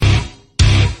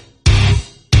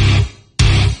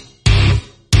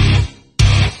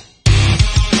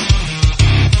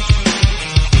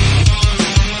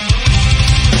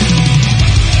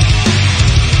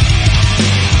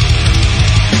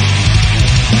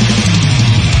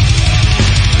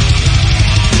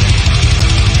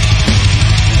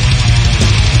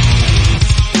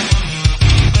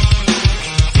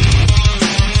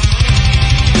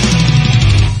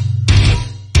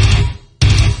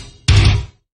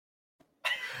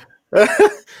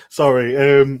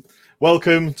Sorry.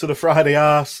 Welcome to the Friday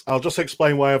Arse. I'll just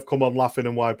explain why I've come on laughing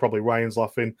and why probably Ryan's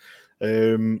laughing.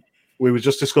 We were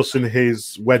just discussing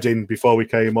his wedding before we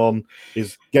came on.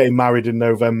 He's getting married in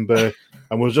November,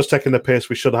 and we were just taking the piss.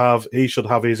 He should have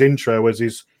his intro as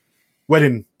his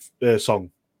wedding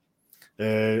song.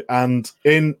 And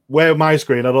in where my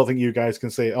screen, I don't think you guys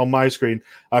can see it. On my screen,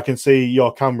 I can see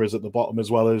your cameras at the bottom as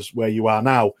well as where you are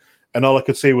now. And all I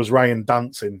could see was Ryan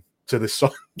dancing to this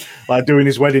song, like doing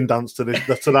his wedding dance to the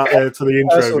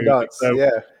intro music. So,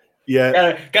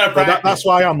 yeah. Gotta practice. That's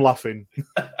why I'm laughing.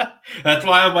 That's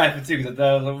why I'm laughing too, because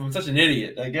I'm such an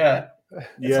idiot. Like,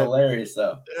 it's hilarious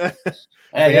though.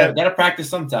 Hey, gotta practice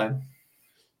sometime.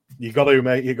 You got to,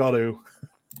 mate. You got to.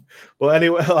 But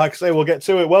anyway, like I say, we'll get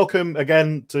to it. Welcome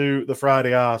again to the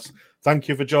Friday Arse. Thank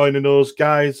you for joining us,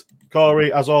 guys.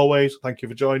 Corey, as always, thank you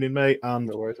for joining me. And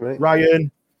no worries, mate. Ryan,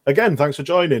 again, thanks for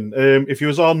joining. If you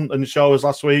was on and show us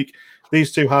last week,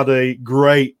 these two had a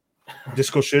great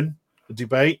discussion, a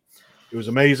debate. It was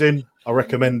amazing. I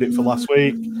recommend it for last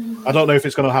week. I don't know if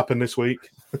it's going to happen this week.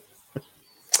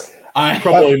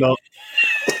 Probably not.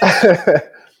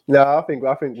 No, I think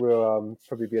we'll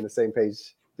probably be on the same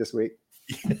page this week.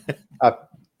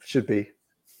 Should be,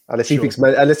 unless he thinks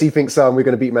we're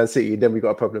going to beat Man City, then we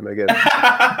got a problem again.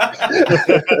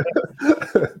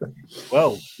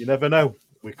 Well, you never know.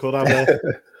 We could have a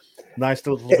nice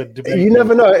little bit of debate. You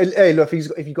never know. Hey, look,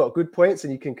 if you got good points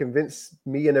and you can convince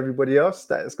me and everybody else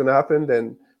that it's going to happen,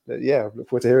 then yeah, look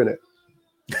forward to hearing it.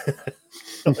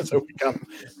 Let's hope we can.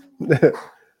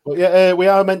 But yeah, we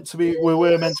were meant to be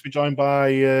joined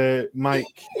by Mike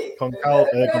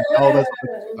Goncalves,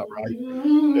 that right?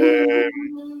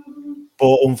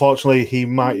 But unfortunately,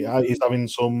 he's having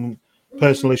some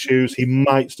personal issues. He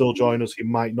might still join us. He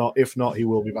might not. If not, he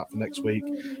will be back for next week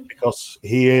because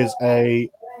he is a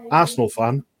Arsenal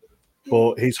fan,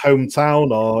 but his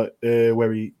hometown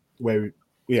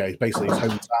it's basically his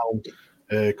hometown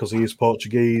because he is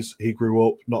Portuguese. He grew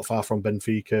up not far from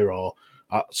Benfica or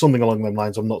something along them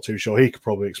lines. I'm not too sure. He could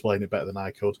probably explain it better than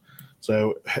I could.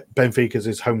 So Benfica is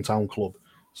his hometown club.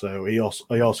 So he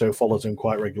also follows him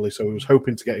quite regularly. So we was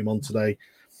hoping to get him on today.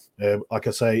 Like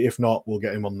I say, if not, we'll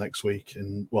get him on next week,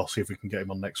 and we'll see if we can get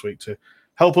him on next week to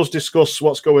help us discuss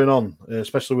what's going on,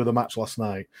 especially with the match last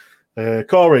night.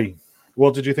 Corey,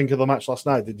 what did you think of the match last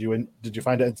night? Did you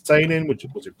find it entertaining?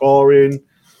 Was it boring?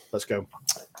 Let's go.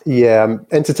 Yeah,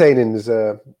 entertaining is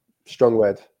a strong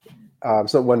word.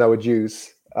 It's not one I would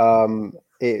use.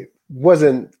 It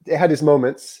had its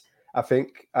moments. I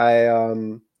think I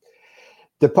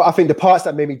think the parts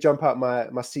that made me jump out my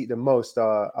seat the most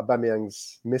are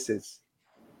Aubameyang's misses.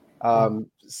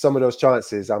 Some of those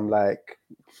chances, I'm like,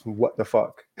 what the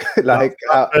fuck? Like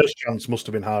that first chance must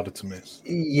have been harder to miss.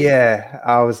 Yeah,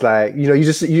 I was like,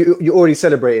 you're already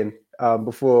celebrating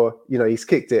before he's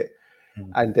kicked it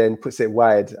and then puts it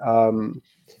wide.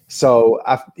 So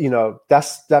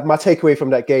that's my takeaway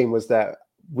from that game was that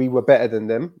we were better than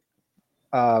them.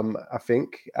 I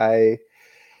think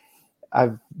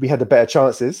we had the better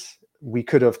chances. We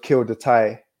could have killed the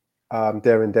tie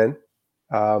there and then,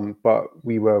 but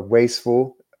we were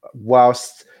wasteful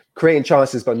whilst creating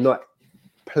chances, but not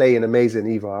playing amazing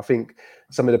either. I think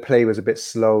some of the play was a bit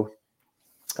slow.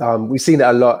 We've seen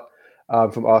that a lot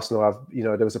from Arsenal.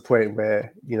 There was a point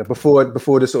where before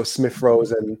the sort of Smith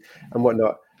Rowes and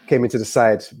whatnot came into the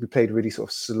side, we played really sort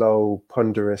of slow,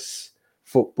 ponderous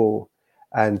football,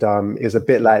 and it was a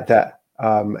bit like that.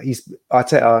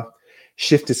 Arteta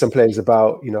shifted some players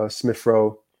about, Smith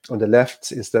Rowe on the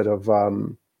left instead of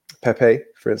Pepe,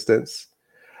 for instance,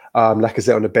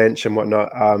 Lacazette on the bench and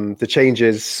whatnot. The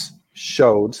changes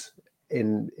showed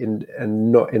in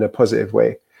and not in a positive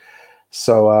way.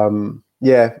 So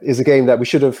it's a game that we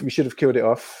should have killed it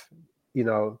off,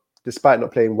 despite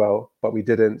not playing well, but we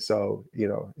didn't. So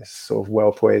it's sort of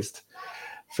well poised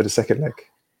for the second leg.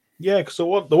 Yeah, because there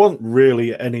wasn't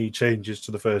really any changes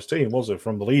to the first team, was there,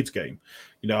 from the Leeds game?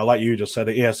 Like you just said,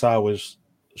 ESR was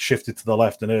shifted to the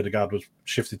left and Ødegaard was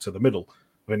shifted to the middle.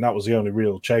 I mean, that was the only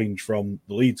real change from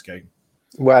the Leeds game.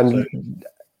 Well,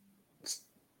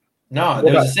 no,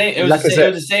 it was the same. It was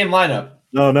the same lineup.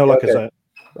 No, Lacazette.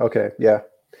 Okay, yeah.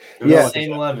 It was the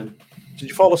same 11. Did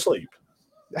you fall asleep?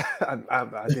 I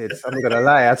did. I'm not gonna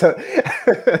lie.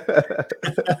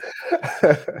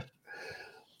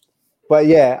 But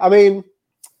yeah, I mean,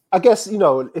 I guess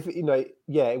if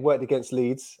it worked against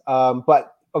Leeds,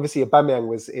 but obviously Aubameyang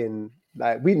was in.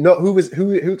 Like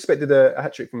who expected a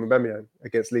hat trick from Aubameyang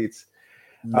against Leeds?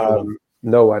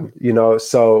 No one.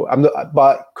 So I'm not.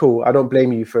 But cool. I don't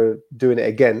blame you for doing it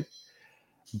again.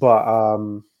 But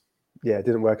it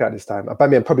didn't work out this time.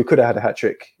 Aubameyang probably could have had a hat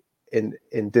trick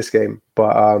in this game,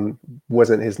 but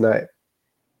wasn't his night.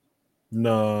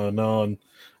 No. And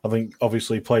I think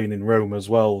obviously playing in Rome as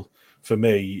well, for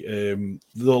me, they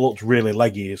looked really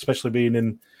leggy, especially being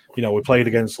in, we played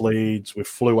against Leeds, we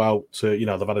flew out to,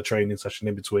 they've had a training session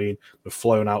in between, we've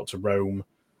flown out to Rome,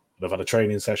 they've had a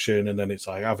training session, and then it's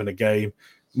like having a game.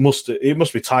 It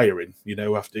must be tiring,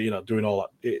 after, doing all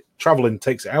that. Traveling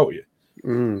takes it out of you.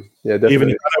 Yeah, definitely. Even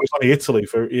if I know it's only Italy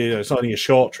it's not only a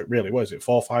short trip, really. What is it,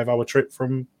 4 or 5 hour trip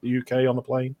from the UK on the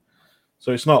plane?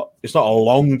 So it's not a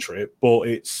long trip, but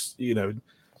it's,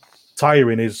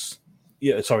 tiring is,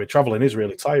 traveling is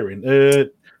really tiring.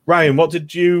 Ryan, what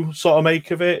did you sort of make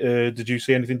of it? Did you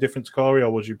see anything different to Corey,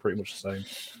 or was you pretty much the same?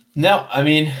 No, I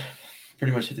mean,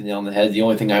 pretty much hit the nail on the head. The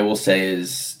only thing I will say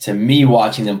is, to me,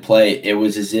 watching them play, it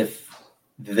was as if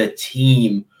the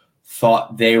team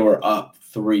thought they were up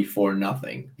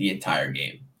 3-4-0 the entire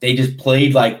game. They just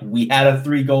played like we had a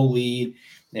 3-goal lead.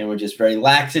 They were just very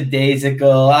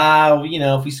lackadaisical.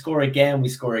 If we score again, we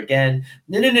score again.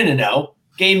 No.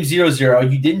 Game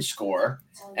 0-0, you didn't score.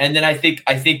 And then I think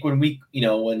when we,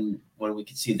 when we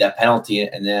conceded that penalty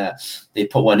and they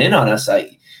put one in on us,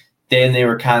 then they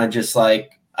were kind of just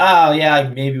like, oh yeah,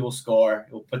 maybe we'll score.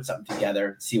 We'll put something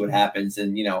together, see what happens.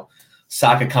 And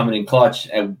Saka coming in clutch.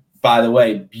 And by the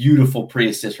way, beautiful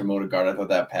pre-assist from Odegaard. I thought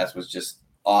that pass was just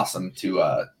awesome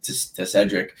to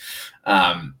Cedric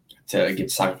to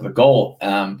get Saka for the goal.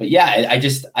 But yeah, I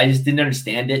just didn't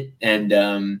understand it.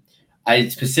 And I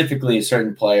specifically a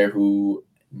certain player who,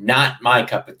 not my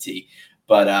cup of tea,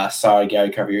 but sorry, Gary,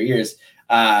 cover your ears.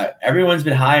 Everyone's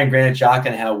been high on Granit Xhaka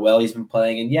and how well he's been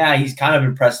playing. And yeah, he's kind of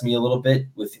impressed me a little bit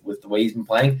with the way he's been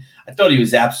playing. I thought he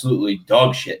was absolutely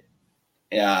dog shit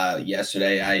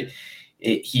yesterday.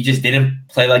 He just didn't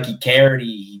play like he cared.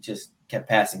 He just kept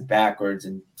passing backwards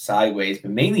and sideways,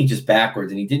 but mainly just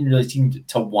backwards. And he didn't really seem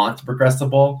to want to progress the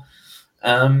ball,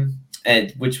 and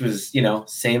which was,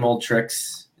 same old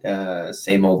tricks.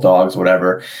 Same old dogs,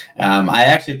 whatever. I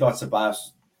actually thought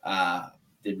Ceballos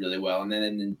did really well, and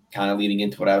then kind of leading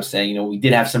into what I was saying, we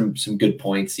did have some good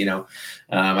points.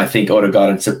 I think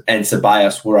Odegaard and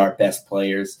Ceballos were our best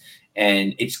players,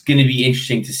 and it's going to be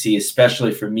interesting to see,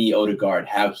 especially for me, Odegaard,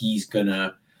 how he's going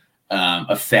to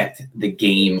affect the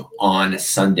game on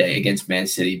Sunday against Man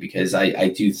City, because I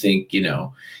do think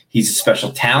he's a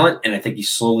special talent, and I think he's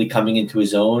slowly coming into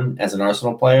his own as an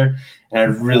Arsenal player. And I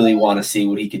really want to see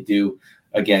what he could do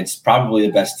against probably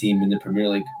the best team in the Premier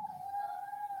League.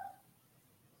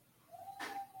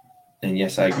 And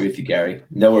yes, I agree with you, Gary.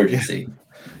 No urgency.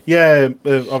 Yeah,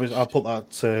 obviously, I'll put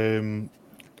that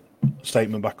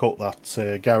statement back up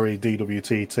that Gary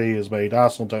DWTT has made.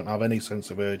 Arsenal don't have any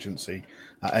sense of urgency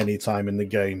at any time in the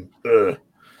game.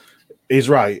 He's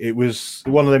right. It was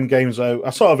one of them games. I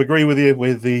sort of agree with you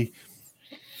with the,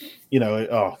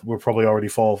 we're probably already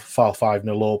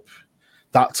 5-0 up.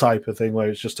 That type of thing where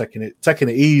it's just taking it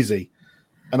easy.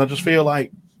 And I just feel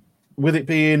like with it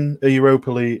being a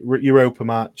Europa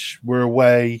match, we're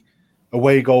away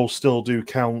goals still do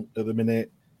count at the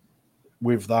minute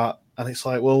with that. And it's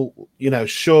like, well,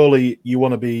 surely you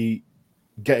want to be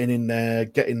getting in there,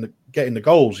 getting the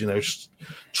goals,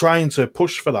 trying to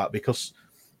push for that, because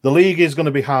the league is going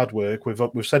to be hard work.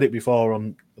 We've said it before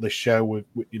on this show,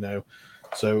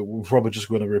 so we're probably just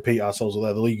going to repeat ourselves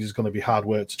there. The league is going to be hard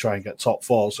work to try and get top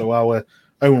 4. So our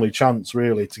only chance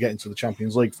really to get into the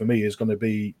Champions League for me is going to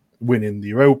be winning the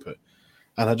Europa.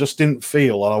 And I just didn't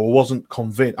feel, I wasn't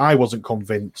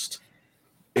convinced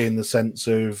in the sense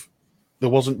of there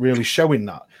wasn't really showing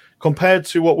that. Compared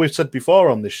to what we've said before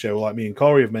on this show, like me and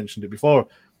Corey have mentioned it before,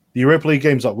 the Europa League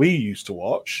games that we used to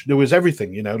watch, there was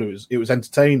everything, it was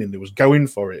entertaining, there was going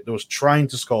for it, there was trying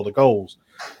to score the goals.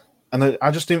 And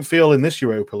I just didn't feel in this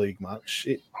Europa League match,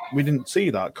 we didn't see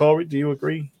that. Corey, do you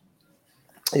agree?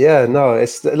 Yeah, no,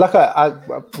 it's like what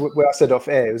I said off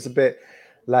air. It was a bit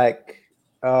like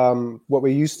what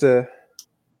we've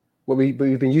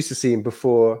been used to seeing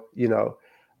before.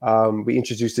 We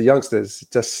introduced the youngsters.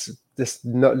 Just this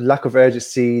lack of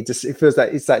urgency. It feels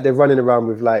like it's like they're running around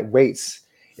with like weights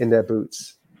in their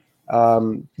boots.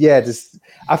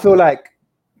 I feel like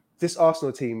this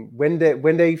Arsenal team, when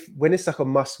it's like a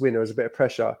must win or there's a bit of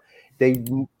pressure,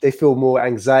 they feel more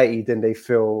anxiety than they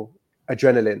feel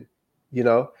adrenaline.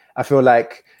 I feel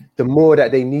like the more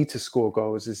that they need to score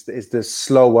goals is the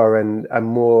slower and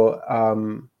more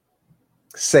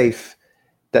safe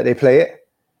that they play it,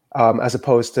 as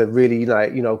opposed to really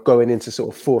going into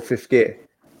sort of 4th, 5th gear.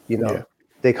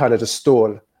 They kind of just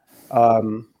stall.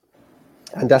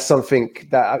 And that's something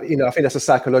that, I think that's a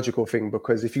psychological thing,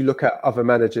 because if you look at other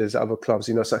managers, other clubs,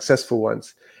 successful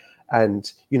ones,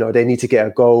 and they need to get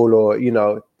a goal, or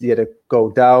get a goal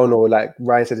down, or like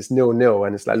Ryan said, it's 0-0,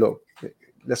 and it's like, look,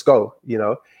 let's go.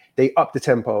 They up the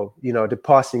tempo. The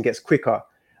passing gets quicker.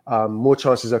 More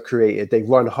chances are created. They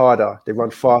run harder. They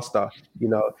run faster.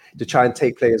 To try and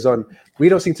take players on. We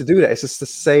don't seem to do that. It's just the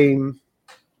same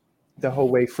the whole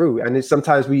way through. And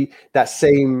sometimes that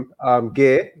same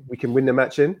gear we can win the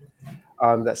match in.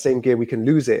 That same gear we can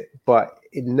lose it, but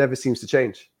it never seems to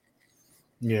change.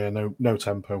 Yeah, no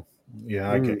tempo.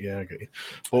 Yeah, I get you.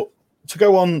 But to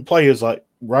go on players like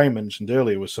Ryan mentioned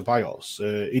earlier with Ceballos,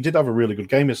 he did have a really good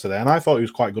game yesterday, and I thought he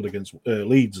was quite good against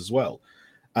Leeds as well.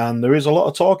 And there is a lot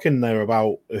of talk in there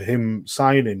about him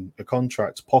signing a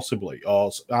contract, possibly,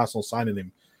 or Arsenal signing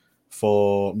him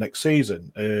for next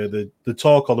season. The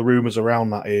talk or the rumours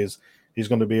around that is he's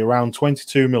going to be around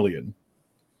 22 million,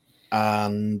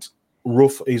 and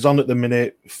he's on at the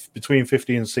minute between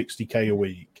 50 and 60k a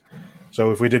week.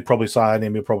 So if we did probably sign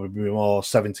him, he'd probably be more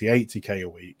 70, 80k a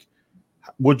week.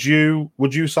 Would you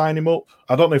sign him up?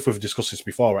 I don't know if we've discussed this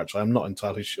before, actually. I'm not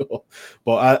entirely sure.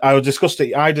 But I discussed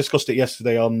it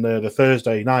yesterday on the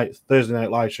Thursday night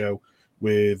live show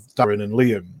with Darren and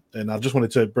Liam. And I just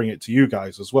wanted to bring it to you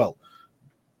guys as well.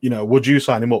 Would you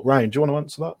sign him up? Ryan, do you want to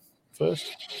answer that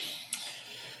first?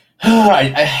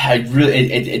 I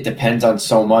really, it depends on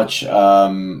so much.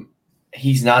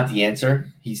 He's not the answer.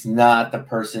 He's not the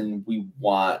person we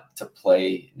want to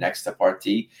play next to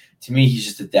Partey. To me, he's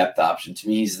just a depth option. To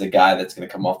me, he's the guy that's going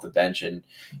to come off the bench and,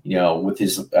 with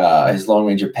his long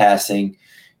range of passing,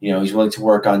 he's willing to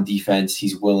work on defense.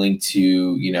 He's willing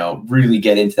to, really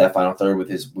get into that final third with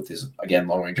his again,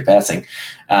 long range of passing.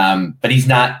 But he's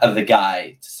not the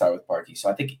guy to start with Partey. So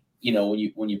I think,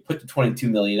 when you put the 22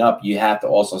 million up, you have to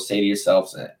also say to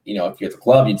yourselves, if you're at the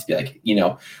club, you need to be like,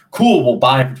 cool, we'll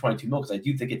buy him for 22 mil, because I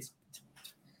do think it's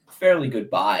a fairly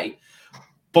good buy,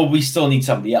 but we still need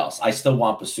somebody else. I still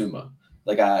want Basuma.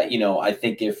 I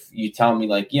think if you tell me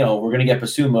we're going to get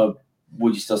Basuma,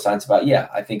 would you still sign Ceballos? Yeah,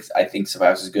 I think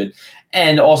Ceballos is good.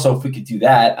 And also, if we could do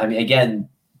that, I mean, again,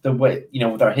 the way,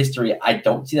 with our history, I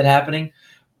don't see that happening.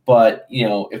 But,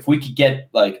 if we could get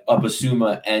a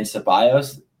Basuma and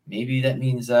Ceballos, maybe that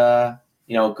means,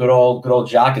 good old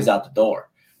Xhaka is out the door,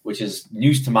 which is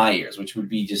news to my ears, which would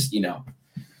be just,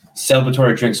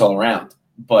 celebratory drinks all around.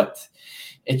 But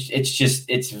it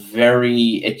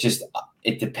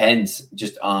depends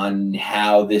just on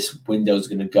how this window is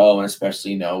going to go. And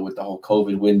especially, with the whole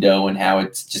COVID window and how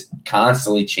it's just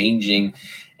constantly changing,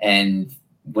 and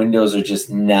windows are just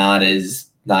not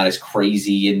as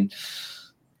crazy. And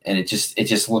it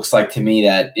just looks like to me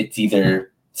that it's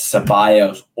either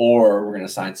Ceballos or we're going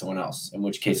to sign someone else, in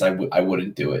which case I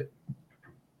wouldn't do it.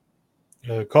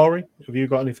 Corey, have you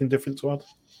got anything different to add?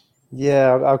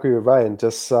 Yeah, I agree with Ryan.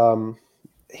 Just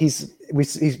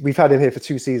we've had him here for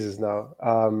 2 seasons now.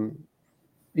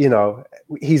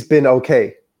 He's been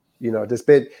okay. There's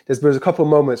been a couple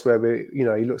of moments where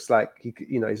he looks like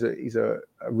he's a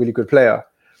really good player.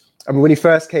 I mean, when he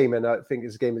first came in, I think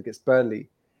his game against Burnley,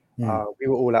 we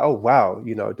were all like, oh wow,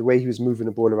 the way he was moving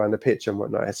the ball around the pitch and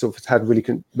whatnot, he sort of had really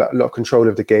a lot of control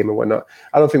of the game and whatnot.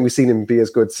 I don't think we've seen him be as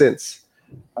good since.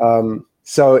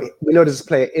 So we know there's a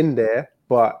player in there,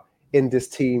 but in this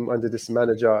team under this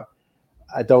manager,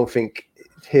 I don't think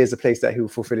here's a place that he will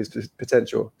fulfill his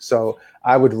potential. So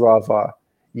I would rather,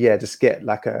 just get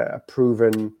like a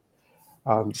proven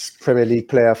Premier League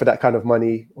player for that kind of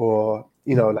money, or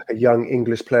like a young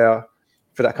English player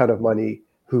for that kind of money,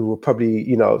 who will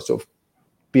probably sort of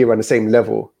be around the same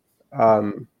level,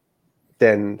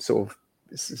 than sort of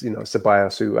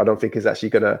Ceballos, who I don't think is actually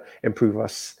going to improve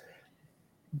us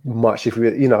much if we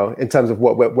in terms of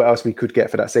what else we could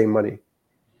get for that same money.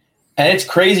 And it's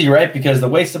crazy, right? Because the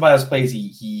way Ceballos plays,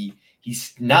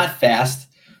 he's not fast.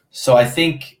 So I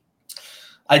think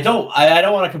I don't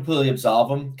want to completely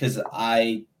absolve him, because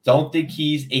I don't think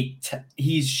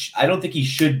I don't think he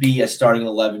should be a starting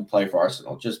 11 player for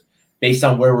Arsenal, just based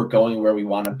on where we're going and where we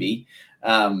want to be.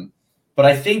 But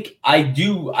I think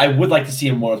I would like to see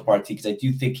him more with Partey, because I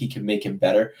do think he can make him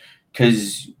better.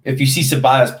 Because if you see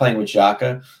Ceballos playing with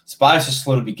Xhaka, Ceballos is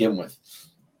slow to begin with.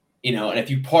 And if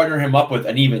you partner him up with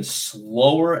an even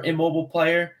slower immobile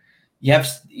player, you have,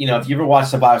 if you ever watch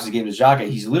Ceballos' game with Xhaka,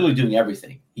 he's literally doing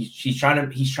everything. He's trying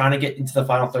to get into the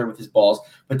final third with his balls,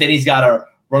 but then he's got to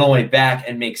run away back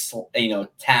and make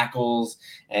tackles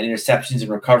and interceptions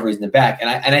and recoveries in the back.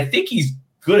 And I think he's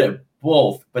good at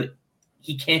both, but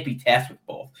he can't be tasked with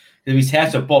both. If he's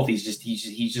tasked with both, he's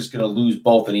just going to lose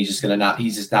both, and he's just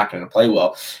not going to play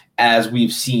well, as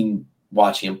we've seen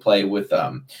watching him play with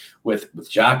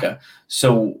Xhaka.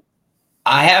 So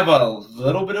I have a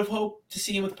little bit of hope to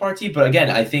see him with Partey, but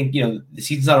again, I think the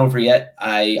season's not over yet.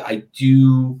 I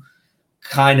do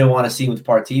kind of want to see him with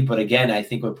Partey, but again, I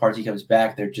think when Partey comes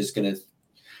back, they're just gonna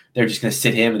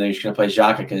sit him and they're just gonna play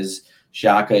Xhaka because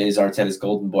Xhaka is Arteta's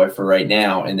golden boy for right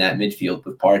now in that midfield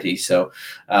with Partey. So,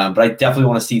 but I definitely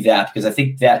want to see that because I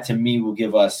think that to me will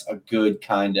give us a good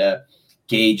kind of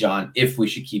gauge on if we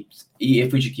should keep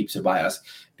Ceballos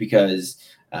because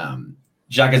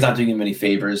Xhaka's not doing him any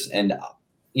favors, and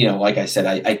like I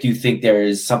said, I do think there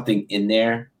is something in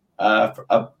there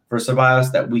for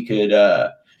Ceballos that we could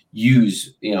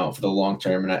use, for the long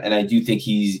term, and I do think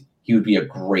he would be a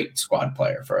great squad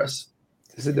player for us.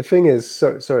 So the thing is,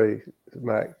 sorry,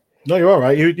 Mike. No, you're all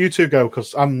right. You two go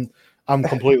because I'm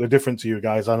completely different to you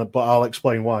guys, but I'll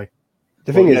explain why.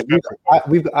 The thing is,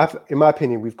 in my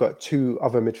opinion, we've got two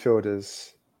other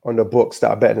midfielders on the books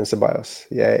that are better than Ceballos.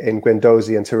 Yeah, in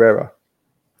Guendouzi and Torreira.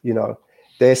 I'm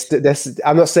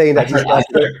not saying that these guys.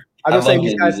 I'm not saying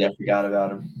these guys. I forgot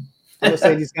about him. I'm not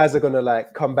saying these guys are gonna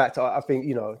come back to. I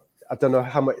think I don't know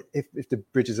how much if the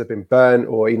bridges have been burned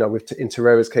or in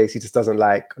Torreira's case he just doesn't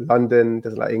like London,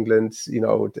 doesn't like England.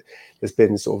 There's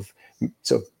been sort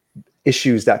of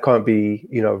issues that can't be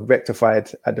rectified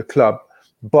at the club.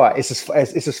 But it's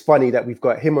just funny that we've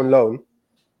got him on loan,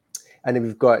 and then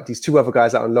we've got these two other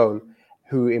guys out on loan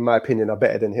who, in my opinion, are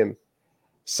better than him.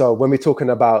 So when we're talking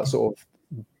about sort of,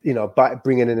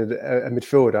 bringing in a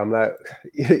midfielder, I'm like,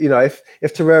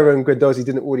 if Torreira and Guendouzi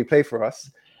didn't already play for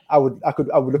us, I would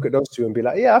look at those two and be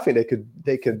like, yeah, I think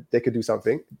they could do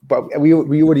something. But we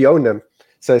already own them,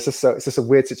 so it's just a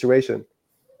weird situation.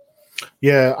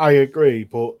 Yeah, I agree,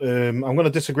 but I'm going to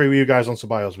disagree with you guys on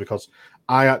Ceballos because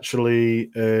I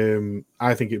actually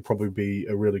I think it'd probably be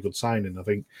a really good signing. I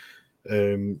think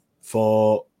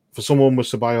for someone with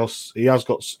Ceballos, he has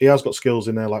got skills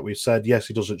in there, like we said. Yes,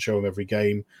 he doesn't show them every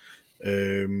game.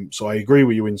 So I agree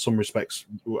with you in some respects.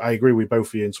 I agree with both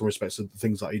of you in some respects of the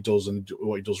things that he does and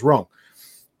what he does wrong.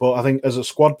 But I think as a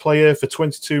squad player for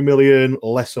 22 million,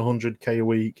 less 100k a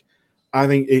week, I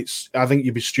think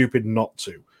you'd be stupid not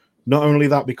to. Not only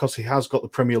that, because he has got the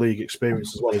Premier League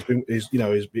experience as well. He's going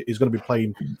to be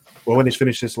playing. Well, when he's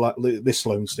finished this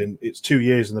loan stint, it's 2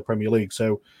 years in the Premier League,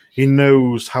 so he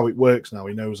knows how it works now.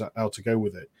 He knows how to go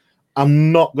with it.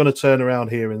 I'm not going to turn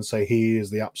around here and say he is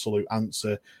the absolute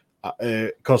answer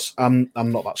because I'm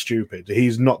not that stupid.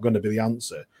 He's not going to be the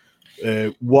answer.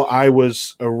 What I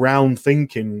was around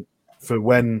thinking for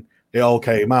when it all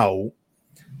came out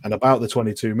and about the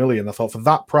 22 million, I thought for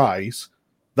that price,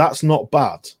 that's not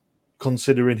bad.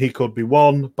 Considering he could be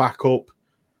one backup,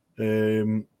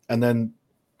 and then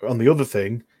on the other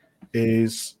thing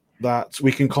is that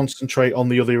we can concentrate on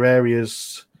the other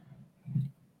areas.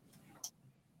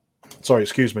 Sorry,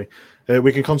 excuse me.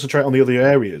 We can concentrate on the other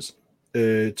areas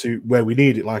to where we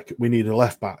need it. Like we need a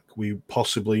left back. We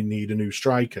possibly need a new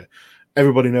striker.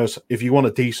 Everybody knows if you want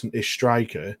a decent-ish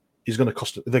striker, they're going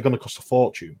to cost a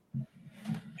fortune.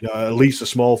 At least a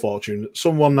small fortune.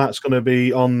 Someone that's going to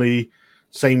be on the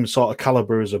same sort of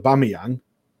caliber as Aubameyang,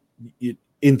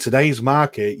 in today's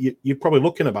market, you're probably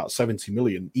looking about 70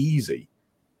 million easy.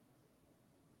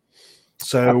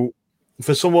 So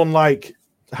for someone like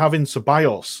having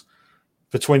Ceballos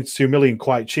for 22 million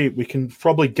quite cheap, we can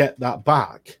probably get that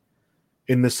back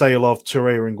in the sale of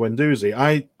Torreira and Guendouzi.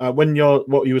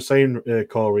 What you were saying,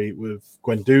 Corey, with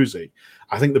Guendouzi,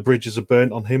 I think the bridges are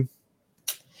burnt on him.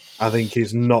 I think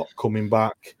he's not coming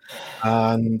back.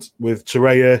 And with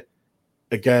Torreira,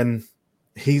 again,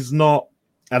 he's not.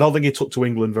 I don't think he took to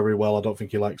England very well. I don't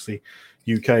think he likes the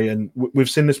UK. And we've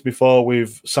seen this before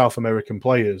with South American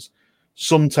players.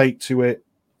 Some take to it,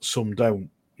 some don't.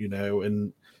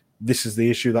 And this is the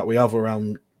issue that we have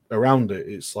around it.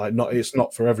 It's like it's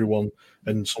not for everyone,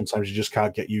 and sometimes you just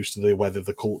can't get used to the weather,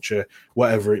 the culture,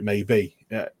 whatever it may be.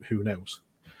 Who knows?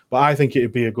 But I think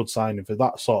it'd be a good signing for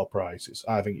that sort of price.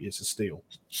 I think it's a steal.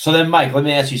 So then, Mike, let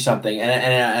me ask you something.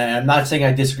 And I'm not saying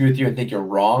I disagree with you and think you're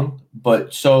wrong,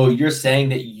 but so you're saying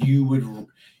that you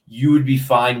would be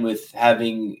fine with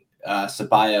having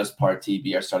Ceballos, Partey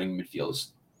be our starting midfielders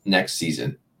next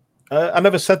season? I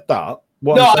never said that.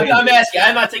 I'm asking.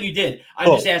 I'm not saying you did. I'm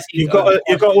just asking. You've got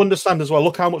to understand as well.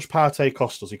 Look how much Partey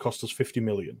cost us. He cost us 50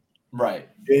 million. Right.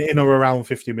 In or around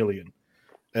 50 million.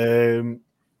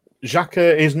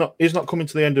 Xhaka is not coming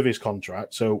to the end of his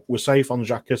contract, so we're safe on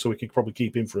Xhaka, so we can probably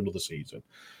keep him for another season.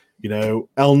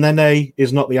 El Nene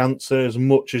is not the answer as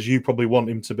much as you probably want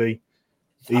him to be.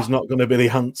 He's not going to be the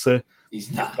answer.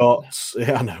 He's not.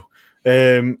 Yeah, I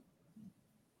know.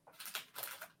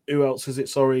 Who else is it?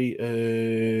 Sorry.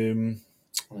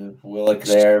 Willock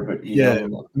there, but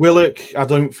Willock, I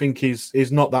don't think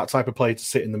he's not that type of player to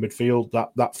sit in the midfield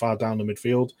that far down the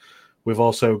midfield. We've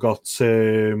also got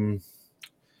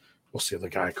what's the other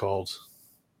guy called?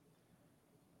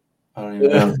 I don't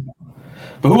even know.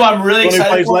 But who I'm really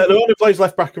excited for, the one who plays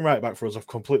left back and right back for us, I've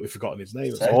completely forgotten his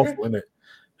name. It's awful, isn't it?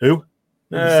 Who?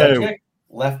 No.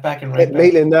 Left back and right back.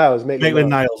 Maitland-Niles,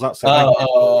 that's it.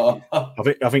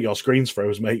 I think your screen's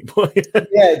froze, mate.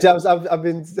 Yeah, I've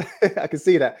been. I can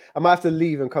see that. I might have to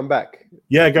leave and come back.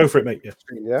 Yeah, go for it, mate.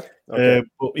 Yeah. Okay.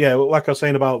 But yeah, like I was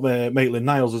saying about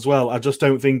Maitland-Niles as well, I just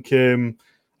don't think.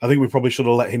 I think we probably should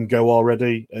have let him go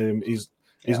already.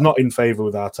 He's not in favour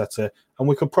with Arteta, and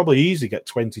we could probably easily get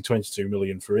 22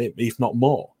 million for him, if not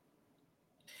more.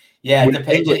 Yeah, it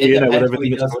depends. It depends what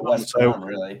he does West Brom,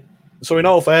 really. So in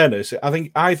all fairness, I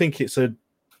think it's a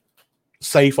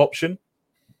safe option.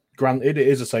 Granted, it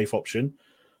is a safe option,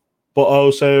 but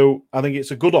also I think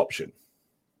it's a good option.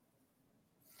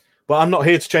 But I'm not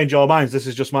here to change your minds. This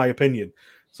is just my opinion.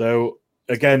 So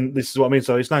again, this is what I mean.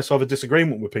 So it's nice to have a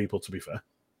disagreement with people, to be fair.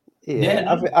 Yeah,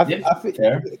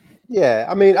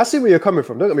 I mean, I see where you're coming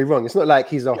from. Don't get me wrong. It's not like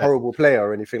he's a horrible player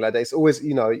or anything like that. It's always,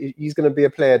 he's going to be a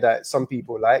player that some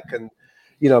people like, and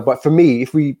but for me,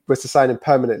 if we were to sign him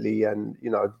permanently and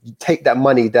take that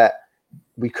money that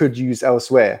we could use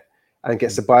elsewhere and get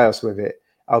Ceballos with it,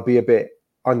 I'll be a bit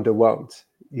underwhelmed.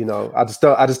 I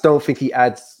just don't think he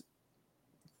adds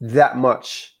that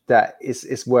much that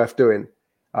it's worth doing.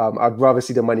 I'd rather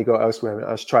see the money go elsewhere and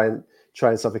us trying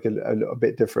something a little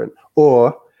bit different,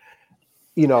 or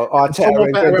Arteta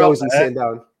and Guendouzi sitting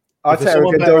down. Arteta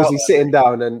and Guendouzi sitting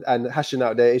down and hashing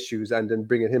out their issues and then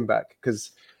bringing him back, because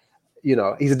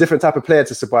he's a different type of player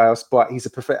to Ceballos, but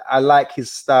I like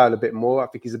his style a bit more. I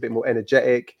think he's a bit more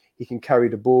energetic. He can carry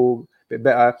the ball a bit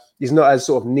better. He's not as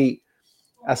sort of neat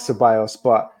as Ceballos,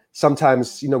 but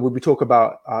sometimes, when we talk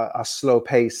about a slow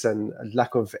pace and a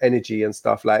lack of energy and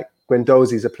stuff, like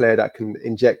Guendouzi is a player that can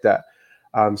inject that.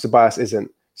 Ceballos isn't.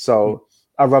 So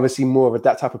I'd rather see more of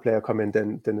that type of player come in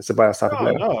than the Ceballos type of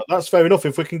player. No, that's fair enough.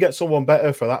 If we can get someone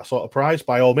better for that sort of price,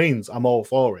 by all means, I'm all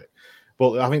for it.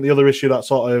 But I think the other issue that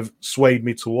sort of swayed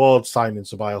me towards signing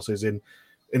Ceballos is in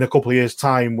a couple of years'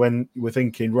 time, when we're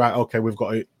thinking, right, okay, we've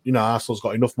got Arsenal's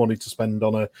got enough money to spend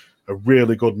on a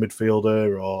really good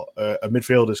midfielder, or a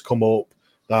midfielder's come up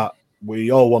that we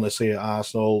all want to see at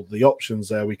Arsenal. The options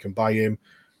there, we can buy him,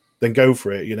 then go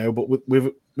for it, But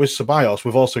with Ceballos,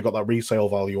 we've also got that resale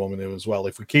value on him as well.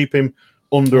 If we keep him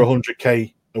under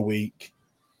 100k a week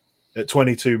at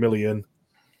 22 million,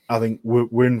 I think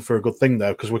we're in for a good thing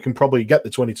there, because we can probably get the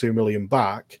 22 million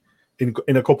back in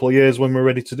a couple of years when we're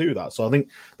ready to do that. So I think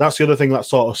that's the other thing that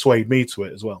sort of swayed me to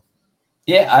it as well.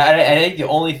 Yeah, I think the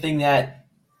only thing that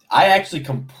I actually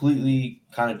completely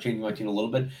kind of changed my tune a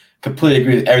little bit. Completely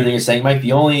agree with everything you're saying, Mike.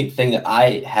 The only thing that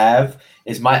I have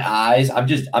is my eyes. I'm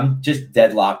just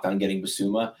deadlocked on getting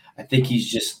Bissouma. I think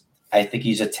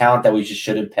he's a talent that we just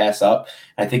shouldn't pass up.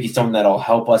 I think he's someone that'll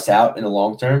help us out in the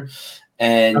long term.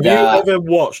 And have you ever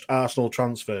watched Arsenal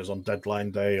transfers on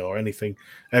deadline day or anything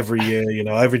every year?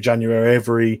 Every January,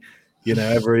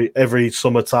 every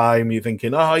summertime, you're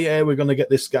thinking, oh yeah, we're going to get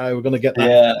this guy, we're going to get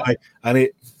that guy, and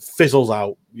it fizzles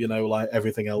out, like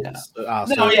everything else.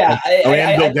 Yeah. We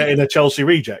end up getting a Chelsea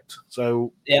reject.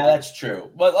 So yeah, that's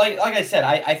true. But like I said,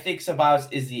 I think Ceballos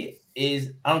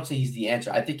is I don't say he's the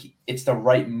answer. I think it's the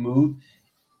right move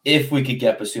if we could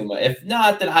get Bissouma. If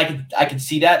not, then I could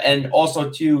see that, and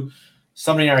also too.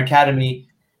 Somebody in our academy,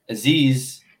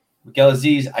 Miguel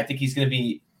Aziz, I think he's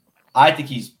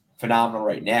phenomenal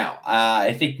right now.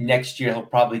 I think next year he'll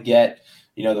probably get,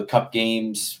 the cup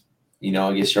games,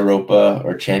 I guess Europa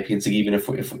or Champions League, even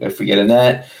if we get in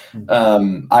that.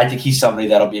 I think he's somebody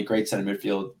that'll be a great center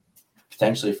midfield,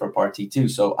 potentially for Partey too.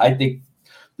 So I think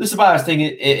the Ceballos thing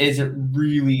isn't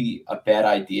really a bad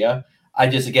idea. I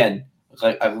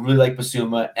really like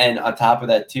Bissouma, and on top of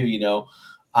that too,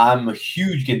 I'm a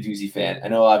huge Guendouzi fan. I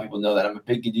know a lot of people know that. I'm a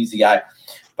big Guendouzi guy.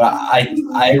 But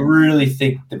I really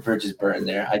think the bridge is burned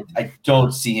there. I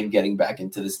don't see him getting back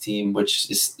into this team, which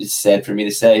is sad for me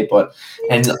to say. But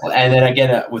and then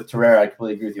again with Torreira, I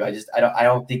completely agree with you. I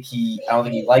don't think he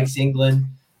likes England.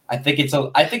 I think it's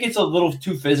a little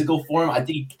too physical for him. I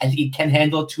think he can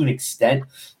handle it to an extent,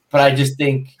 but I just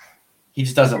think he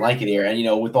just doesn't like it here.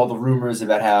 And with all the rumors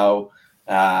about how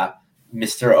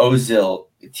Mr. Ozil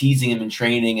teasing him in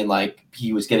training and like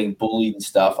he was getting bullied and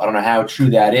stuff. I don't know how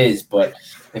true that is, but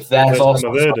if that's first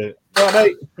time I've heard it. Oh,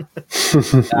 mate.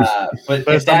 But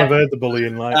first time I've heard the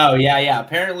bullying. Like, oh yeah.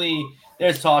 Apparently,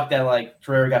 there's talk that like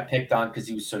Torreira got picked on because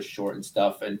he was so short and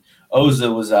stuff, and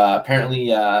Ozil was apparently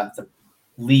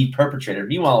lead perpetrator.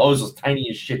 Meanwhile, Ozil's tiny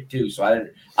as shit too, so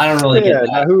I don't really get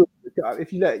that.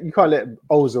 If you can't let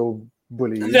Ozil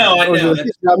bully you. No, I know. You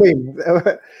know what I mean?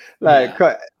 Like,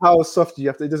 how soft do you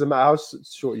have to? It doesn't matter how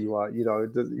short you are. You know,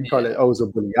 you can't let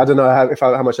Ozil bully you. I don't know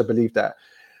how much I believe that.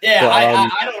 Yeah, but,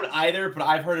 I don't either, but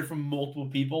I've heard it from multiple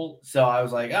people, so I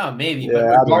was like, oh, maybe. But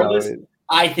regardless,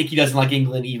 I think he doesn't like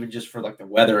England, even just for like the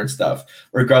weather and stuff,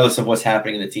 regardless of what's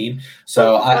happening in the team.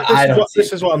 So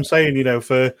this is what I'm saying. You know,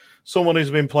 for someone who's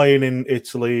been playing in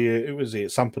Italy, it was at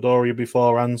Sampdoria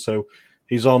beforehand, so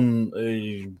he's on.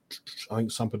 I think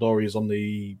Sampdoria is on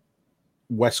the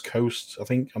west coast. I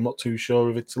think I'm not too sure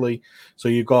of Italy. So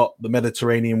you've got the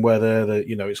Mediterranean weather. That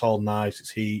it's all nice. It's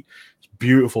heat.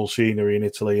 Beautiful scenery in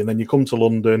Italy, and then you come to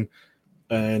London,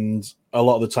 and a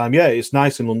lot of the time, it's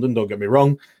nice in London. Don't get me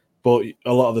wrong, but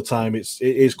a lot of the time, it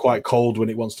is quite cold when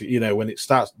it wants to. When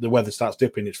the weather starts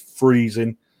dipping, it's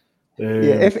freezing.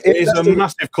 It is a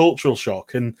massive cultural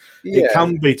shock, and it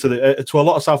can be to a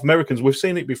lot of South Americans. We've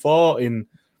seen it before in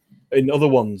other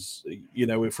ones.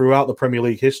 Throughout the Premier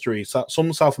League history,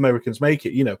 some South Americans make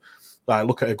it. Like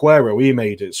look at Aguero, he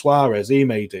made it. Suarez, he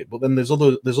made it. But then there's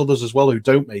others as well who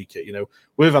don't make it.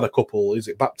 We've had a couple. Is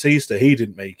it Baptista? He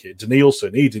didn't make it.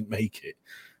 Danielson, he didn't make it.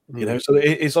 So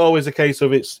it's always a case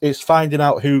of it's finding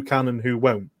out who can and who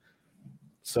won't.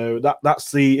 So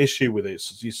that's the issue with it.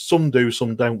 Some do,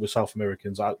 some don't with South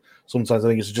Americans. Sometimes I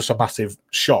think it's just a massive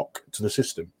shock to the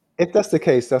system. If that's the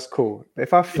case, that's cool.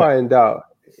 If I find out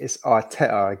it's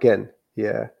Arteta again,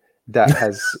 that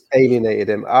has alienated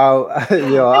him, I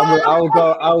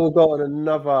will go on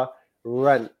another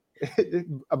rant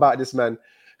about this man.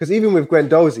 Because even with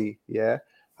Guendouzi,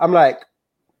 I'm like,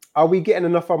 are we getting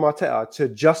enough from Arteta to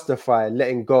justify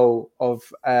letting go of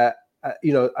a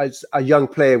young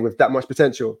player with that much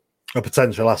potential? A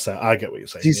potential asset. I get what you're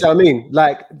saying. Do you see what I mean?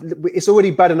 Like, it's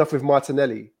already bad enough with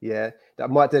Martinelli, that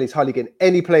Martinelli's hardly getting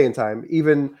any playing time.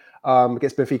 Even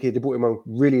against Benfica, they brought him on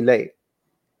really late.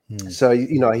 So,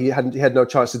 he had no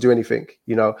chance to do anything,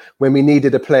 when we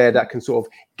needed a player that can sort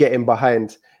of get in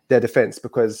behind their defense,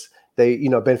 because they,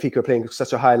 Benfica are playing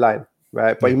such a high line,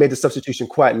 right? But he made the substitution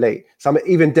quite late. So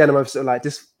even then, I'm sort of like,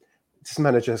 this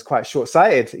manager is quite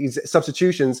short-sighted. His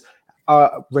substitutions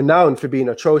are renowned for being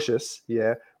atrocious.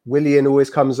 Willian always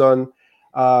comes on.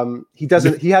 He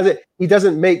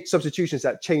doesn't make substitutions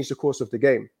that change the course of the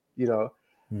game,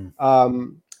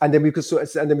 And then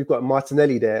we've got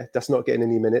Martinelli there that's not getting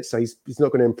any minutes, so he's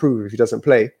not going to improve if he doesn't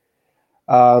play.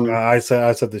 I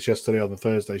said this yesterday on the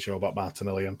Thursday show about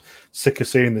Martinelli. I'm sick of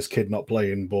seeing this kid not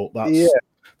playing, but I think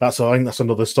that's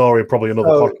another story, probably another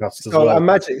podcast as well.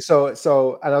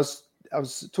 And I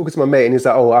was talking to my mate, and he's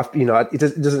like, it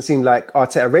doesn't seem like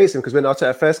Arteta rates him, because when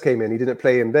Arteta first came in, he didn't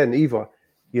play him then either,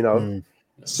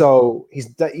 So he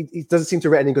doesn't seem to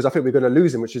rate anything, because I think we're going to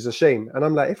lose him, which is a shame. And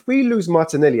I'm like, if we lose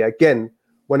Martinelli again,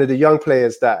 one of the young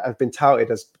players that have been touted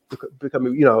as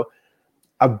becoming,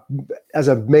 as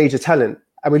a major talent,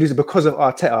 and we lose it because of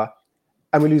Arteta,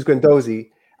 and we lose Guendouzi,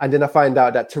 and then I find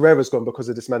out that Torreira's gone because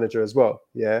of this manager as well,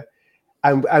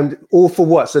 and all for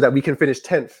what? So that we can finish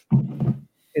 10th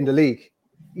in the league,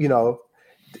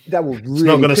 that will really. It's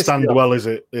not going to stand well, is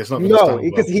it? It's not.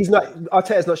 Because he's not.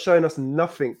 Arteta's not showing us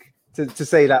nothing to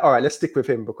say that. All right, let's stick with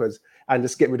him and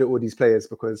let's get rid of all these players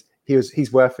because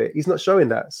he's worth it. He's not showing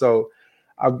that. So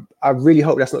I really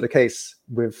hope that's not the case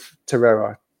with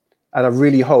Torreira, and I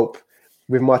really hope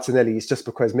with Martinelli it's just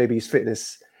because maybe his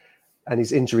fitness and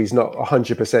his injury is not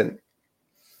 100%,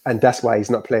 and that's why he's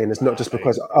not playing. It's not just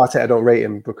because Arteta don't rate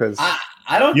him, because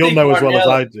I don't. You'll know as well as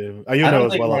I do. I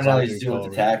don't think Martinelli's doing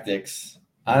the tactics.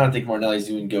 I don't think Martinelli's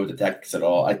doing good with the tactics at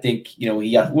all. I think he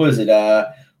got, what was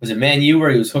it Man U where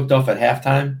he was hooked off at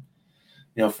halftime?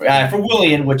 For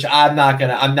Willian, which I'm not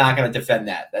gonna defend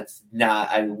that.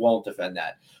 I won't defend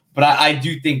that. But I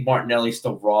do think Martinelli's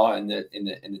still raw in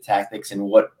the tactics and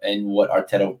what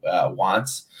Arteta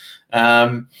wants.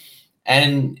 And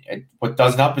what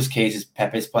doesn't help his case is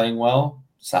Pepe's playing well,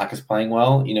 Saka's playing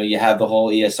well. You have the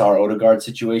whole ESR Odegaard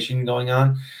situation going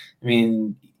on. I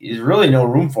mean, there's really no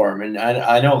room for him. And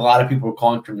I know a lot of people are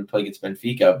calling for him to play against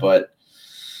Benfica, but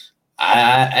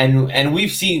and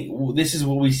we've seen, this is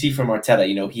what we see from Arteta.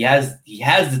 He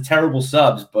has the terrible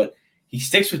subs, but he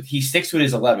sticks with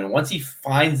his 11. Once he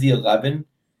finds the 11,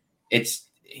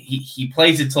 he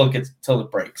plays it till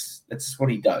it breaks. That's just what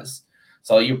he does.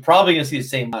 So you're probably going to see the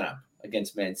same lineup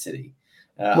against Man City.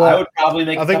 I would probably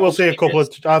make. I think we'll see a couple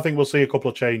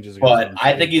of changes. But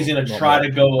I think he's going to try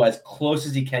to go as close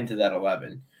as he can to that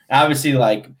 11. Obviously,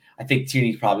 I think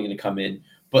Tierney's probably going to come in.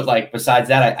 But besides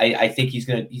that, I think he's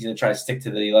gonna try to stick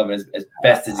to the 11 as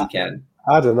best as he can.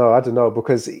 I don't know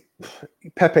because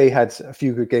Pepe had a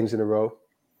few good games in a row.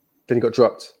 then he got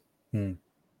dropped. Hmm.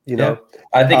 You know,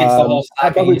 I think it's the whole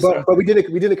side. but we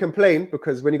didn't complain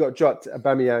because when he got dropped,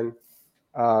 Aubameyang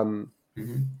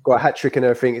got a hat trick and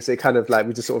everything. So it kind of like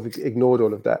we just sort of ignored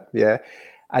all of that, yeah.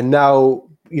 And now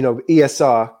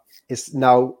ESR is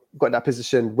now got that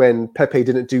position when Pepe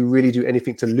didn't really do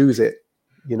anything to lose it,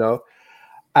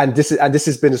 And this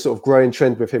has been a sort of growing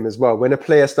trend with him as well. When a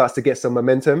player starts to get some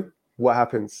momentum, what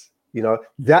happens?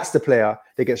 That's the player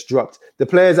that gets dropped. The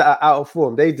players that are out of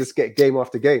form, they just get game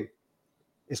after game.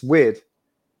 It's weird,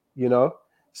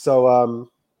 So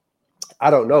I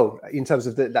don't know in terms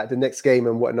of the next game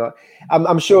and whatnot.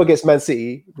 I'm sure against Man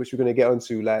City, which we're going to get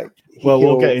onto.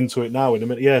 We'll get into it now in a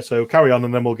minute. Yeah, so carry on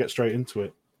and then we'll get straight into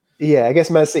it. Yeah, against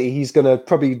Man City, he's going to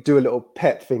probably do a little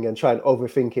pep thing and try and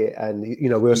overthink it. And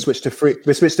we'll switch to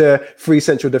three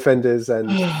central defenders and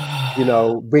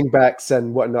wing backs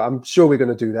and whatnot. I'm sure we're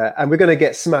going to do that, and we're going to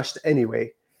get smashed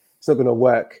anyway. It's not going to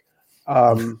work.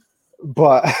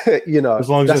 But as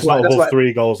long as it's not above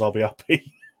 3 goals, I'll be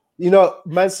happy.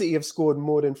 Man City have scored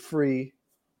more than 3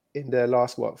 in their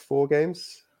last 4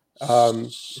 games.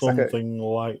 Something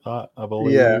like that, I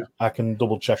believe. Yeah, I can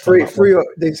double check.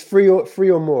 There's three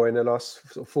or more in the last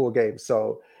 4 games,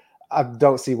 so I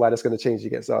don't see why that's going to change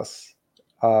against us.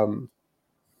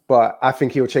 But I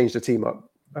think he'll change the team up.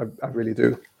 I really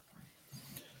do.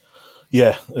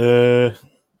 Yeah, their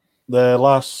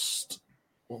last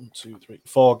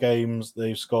 4 games,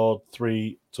 they've scored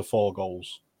 3 to 4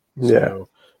 goals. So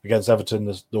against Everton,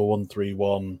 the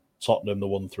 1-3-1, Tottenham, the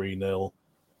 1-3-0.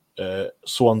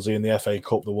 Swansea in the FA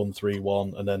Cup, the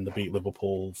 1-3-1, and then they beat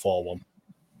Liverpool 4-1.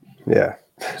 Yeah.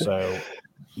 So,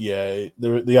 yeah,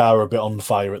 they are a bit on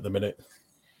fire at the minute.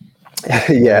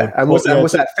 Yeah. And what's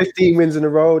that? 15 wins in a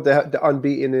row? They're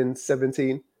unbeaten in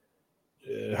 17.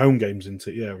 Home games, isn't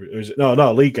it? Yeah. Is it?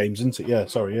 No, league games, isn't it? Yeah.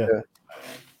 Sorry. Yeah.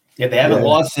 Yeah, they haven't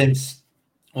lost since,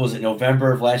 what was it,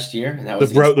 November of last year? And that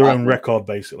was they broke their own record,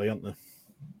 basically, haven't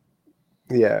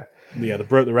they? Yeah. Yeah, they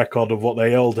broke the record of what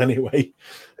they held anyway.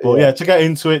 But yeah, to get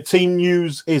into it, team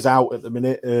news is out at the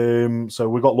minute. So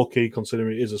we got lucky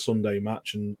considering it is a Sunday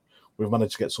match and we've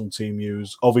managed to get some team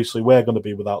news. Obviously, we're going to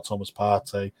be without Thomas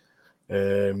Partey.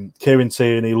 Kieran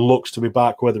Tierney looks to be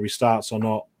back, whether he starts or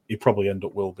not. He probably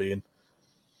will being.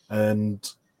 And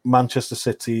Manchester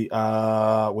City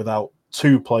are without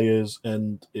 2 players,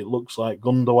 and it looks like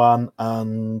Gundogan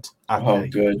and Ake. Oh,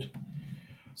 good.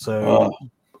 So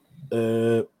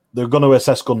they're going to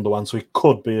assess Gundogan, so he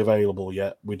could be available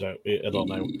yet. I don't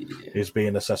know. He's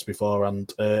being assessed before, and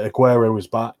Aguero is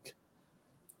back.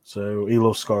 So he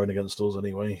loves scoring against us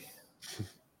anyway.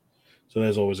 So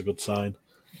there's always a good sign.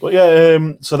 But yeah,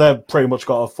 so they've pretty much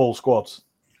got a full squad.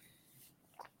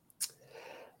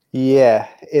 Yeah,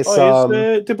 it's is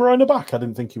De Bruyne back? I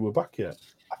didn't think you were back yet.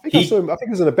 I think he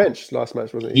was on the bench last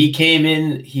match, wasn't he? He came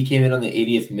in on the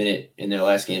 80th minute in their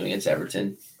last game against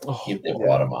Everton. They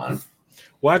brought him on.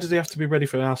 Why does he have to be ready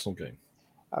for the Arsenal game?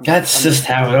 That's just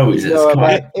how it always is.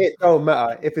 It don't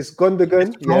matter. If it's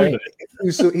Gundogan,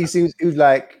 he seems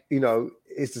like,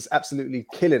 is just absolutely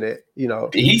killing it,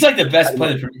 He's like the best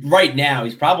player right now.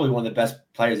 He's probably one of the best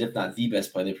players, if not the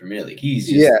best player in the Premier League. He's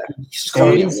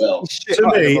scoring well. To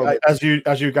me,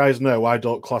 as you guys know, I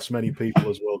don't class many people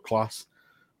as world class,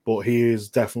 but he is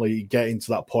definitely getting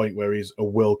to that point where he's a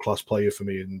world class player for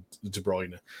me in De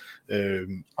Bruyne.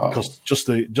 Because just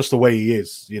the way he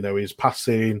is, his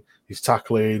passing, his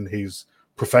tackling, his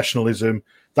professionalism,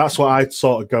 that's what I'd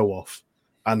sort of go off.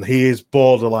 And he is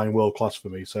borderline world class for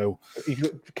me. So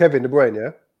Kevin De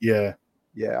Bruyne, yeah.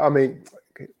 I mean,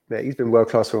 he's been world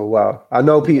class for a while. I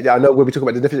know when we talk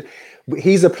about the difference,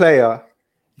 he's a player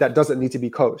that doesn't need to be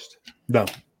coached. No.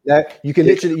 Yeah, you can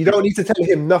you don't need to tell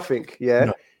him nothing. Yeah,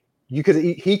 no. He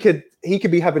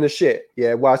could be having a shit.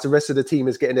 Yeah, whilst the rest of the team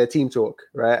is getting their team talk,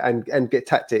 right, and get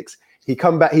tactics. He'll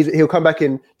come back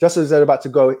in just as they're about to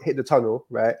go hit the tunnel,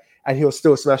 right, and he'll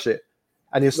still smash it.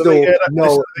 And he'll still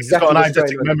know exactly got an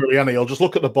eidetic memory, and he'll just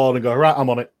look at the ball and go, right, I'm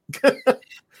on it.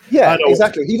 Yeah,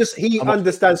 exactly. He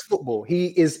understands football. He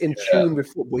is in tune with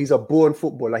football. He's a born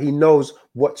footballer. He knows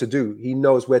what to do. He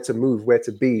knows where to move, where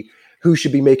to be, who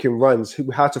should be making runs,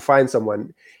 how to find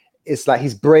someone. It's like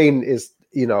his brain is,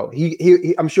 he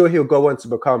I'm sure he'll go on to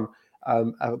become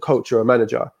a coach or a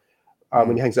manager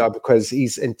when he hangs out, because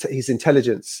his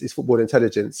intelligence, his football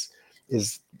intelligence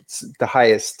is the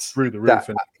highest through the roof.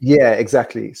 Yeah,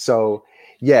 exactly. So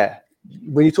yeah,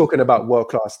 when you're talking about world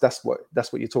class, that's what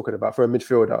you're talking about for a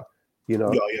midfielder, Yeah,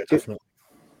 definitely.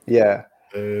 Yeah.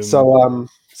 So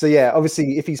yeah,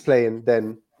 obviously if he's playing,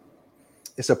 then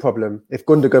it's a problem. If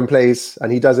Gundogan plays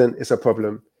and he doesn't, it's a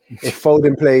problem. If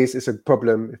Foden plays, it's a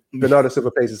problem. If Bernardo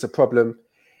Silva plays, it's a problem.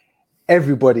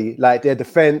 everybody, like their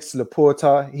defense,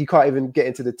 Laporta, he can't even get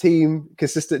into the team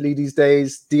consistently these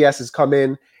days. Diaz has come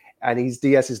in, and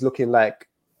Diaz is looking like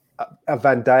a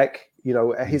Van Dijk. You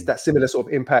know, his that similar sort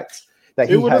of impact that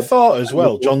he Who would had. have thought as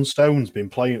well? John Stone's been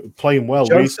playing well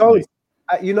John recently.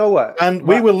 Stones, you know what? And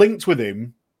we were linked with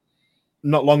him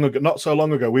not so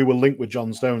long ago. We were linked with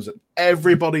John Stones.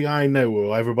 Everybody I know,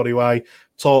 or everybody who I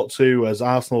talk to as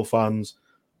Arsenal fans,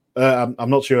 I'm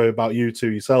not sure about you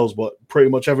two yourselves, but pretty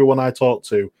much everyone I talked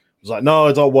to was like, no,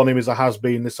 I don't want him as a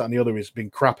has-been, this, that, and the other. He's been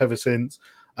crap ever since.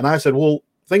 And I said, well,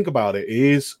 think about it.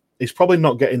 He's probably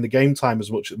not getting the game time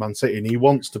as much at Man City, and he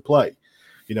wants to play.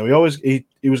 You know,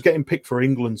 he was getting picked for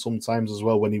England sometimes as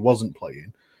well when he wasn't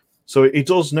playing. So he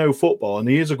does know football, and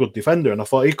he is a good defender. And I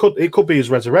thought it could be his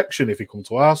resurrection if he come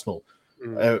to Arsenal.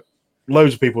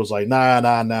 Loads of people was like,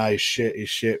 nah, he's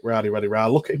shit, rowdy.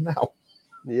 Look at him now.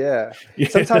 Yeah.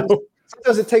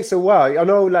 Sometimes it takes a while. I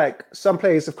know, like some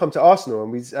players have come to Arsenal,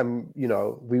 and we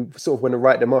sort of want to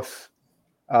write them off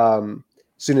as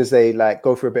soon as they like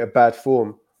go through a bit of bad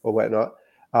form or whatnot.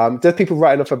 There's people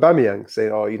writing off Aubameyang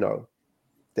saying, "Oh, you know,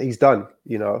 that he's done."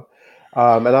 You know,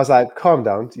 and I was like, "Calm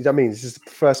down." You know what I mean? This is the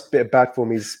first bit of bad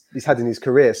form he's had in his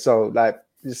career, so like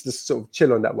just sort of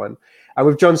chill on that one. And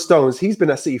with John Stones, he's been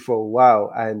at City for a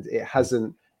while, and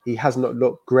he has not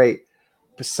looked great.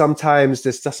 But sometimes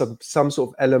there's just some sort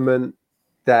of element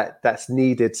that's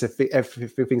needed to if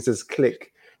things just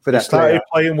click for that. He started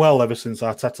playing well ever since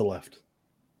Arteta left.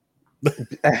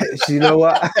 You know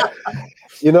what?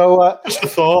 You know what? Just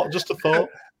a thought.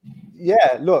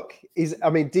 Yeah, look,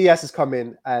 Diaz has come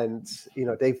in, and you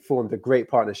know they've formed a great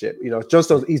partnership. You know, John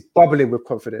Stones, he's bubbling with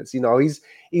confidence. You know, he's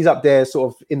up there,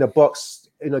 sort of in the box.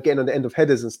 You know, getting on the end of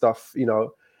headers and stuff. You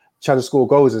know, trying to score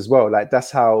goals as well. Like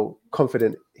that's how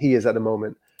confident he is at the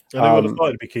moment. And I would have thought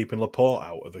he'd be keeping Laporte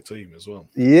out of the team as well.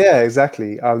 Yeah,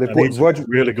 exactly. He's a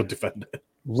really good defender.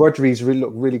 Rodri's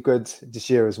looked really good this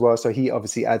year as well. So he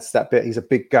obviously adds that bit. He's a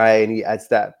big guy, and he adds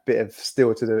that bit of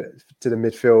steel to the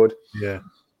midfield. Yeah.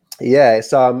 Yeah,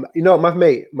 it's you know, my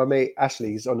mate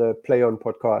Ashley's on a Play On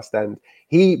podcast, and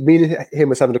me and him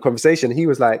was having a conversation. He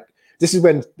was like, this is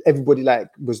when everybody like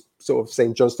was sort of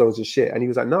saying John Stones is shit, and he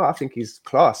was like, no, I think he's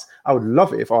class. I would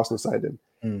love it if Arsenal signed him.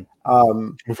 We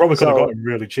probably could have got him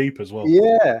really cheap as well.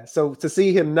 Yeah, so to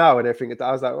see him now and everything,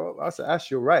 I was like, well, I said,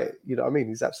 Ash, you're right. You know what I mean?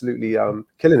 He's absolutely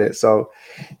killing it. So,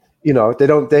 you know,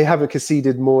 they haven't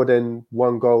conceded more than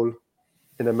one goal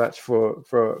in a match for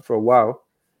a while.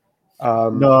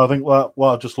 No, I think what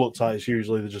I just looked at is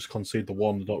usually they just concede the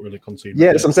one, they don't really concede.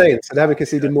 Yeah, that's what I'm saying. So they haven't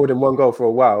conceded more than one goal for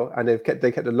a while, and they kept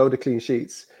a load of clean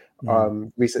sheets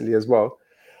recently as well.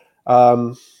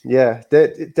 Yeah,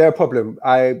 they're a problem.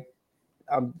 I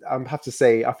have to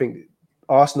say, I think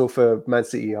Arsenal for Man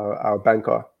City are a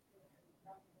banker.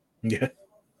 Yeah,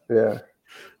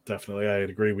 definitely. I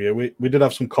agree with you. We did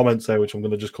have some comments there, which I'm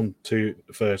going to just come to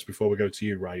first before we go to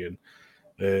you, Ryan.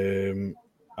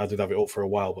 I did have it up for a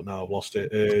while, but now I've lost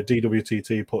it.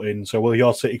 DWTT put in, so will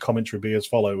your City commentary be as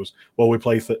follows? Well, we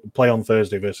play on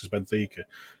Thursday versus Benfica.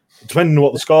 Depending on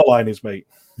what the scoreline is, mate.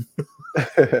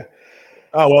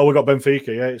 Oh, well, we got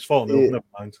Benfica. Yeah, it's 4-0. Yeah. Never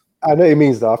mind. I know what it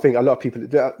means, though. I think a lot of people,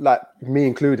 like me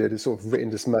included, have sort of written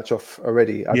this match off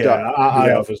already. I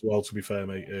have as well, to be fair,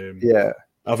 mate. Yeah.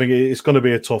 I think it's going to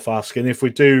be a tough ask. And if we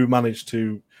do manage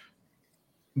to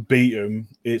beat them,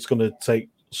 it's going to take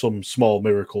some small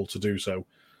miracle to do so.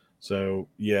 So,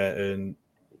 yeah, and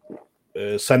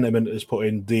Sentiment has put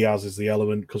in Diaz is the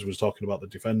element because we was talking about the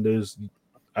defenders.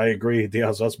 I agree.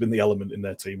 Diaz has been the element in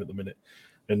their team at the minute.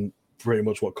 And pretty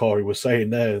much what Corey was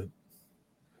saying there.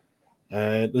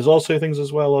 There's also things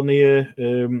as well on here.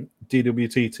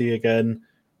 DWTT again.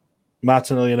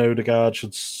 Martinelli and Odegaard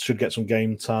should get some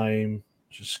game time.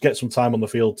 Just get some time on the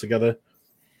field together.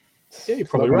 Yeah, you're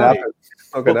probably right.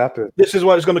 Not going to happen. This is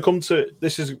what it's going to come to.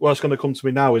 This is what's going to come to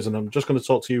me now. And I'm just going to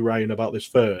talk to you, Ryan, about this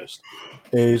first.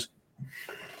 Is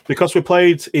because we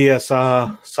played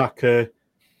ESR, Saka,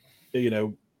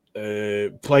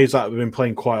 players that have been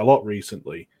playing quite a lot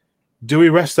recently. Do we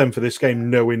rest them for this game,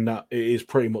 knowing that it is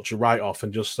pretty much a write-off,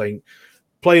 and just think,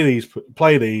 play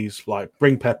these, like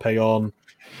bring Pepe on,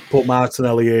 put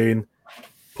Martinelli in,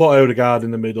 put Odegaard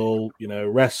in the middle,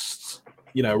 rest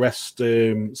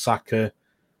Saka,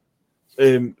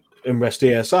 and rest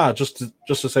ESR, just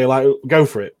to say, like, go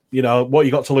for it. What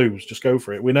you got to lose, just go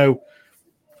for it. We know,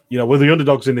 we're the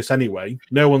underdogs in this anyway.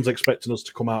 No one's expecting us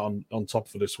to come out on top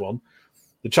for this one.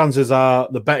 The chances are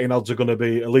the betting odds are going to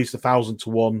be at least 1,000 to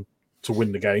 1 to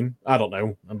win the game. I don't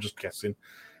know. I'm just guessing.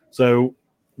 So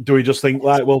do we just think,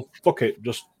 like, well, fuck it,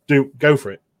 just go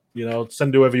for it.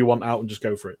 Send whoever you want out and just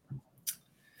go for it.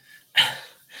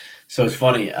 So it's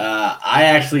funny. I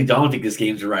actually don't think this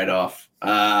game's a write-off.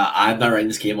 I'm not writing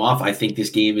this game off. I think this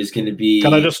game is going to be.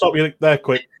 Can I just stop you there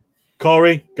quick?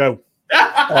 Corey, go.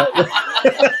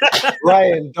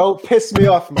 Ryan, don't piss me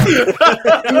off, man.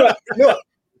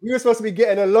 We were supposed to be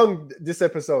getting along this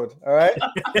episode, all right?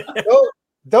 Go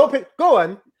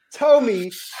on. Tell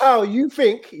me how you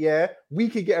think, we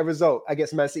could get a result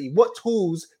against Man City. What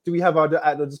tools do we have at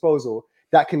our disposal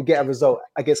that can get a result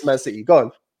against Man City?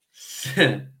 Go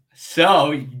on. So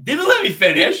you didn't let me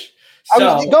finish.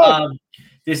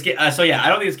 This game. I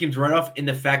don't think this game's right off in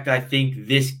the fact that I think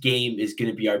this game is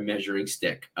going to be our measuring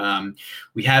stick.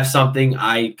 We have something,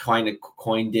 I kind of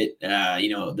coined it,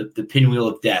 the pinwheel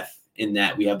of death, in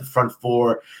that we have the front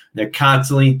four. They're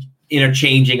constantly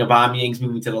interchanging. Aubameyang's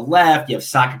moving to the left. You have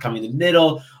Saka coming in the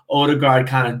middle. Odegaard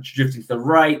kind of drifting to the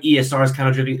right. ESR is kind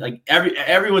of drifting. Like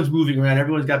everyone's moving around.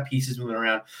 Everyone's got pieces moving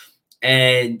around.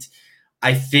 And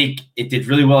I think it did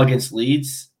really well against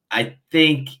Leeds. I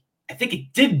think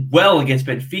it did well against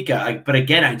Benfica. But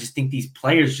again, I just think these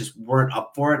players just weren't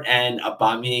up for it. And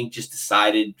Aubameyang just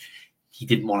decided he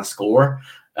didn't want to score.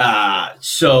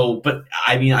 But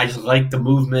I mean, I just like the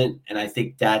movement, and I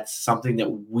think that's something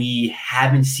that we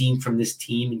haven't seen from this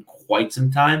team in quite some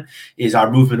time, is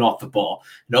our movement off the ball.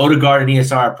 And Odegaard and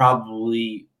ESR are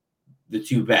probably the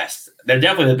two best. They're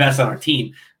definitely the best on our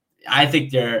team. I think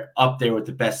they're up there with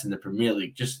the best in the Premier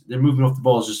League. Just their movement off the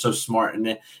ball is just so smart,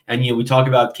 and we talk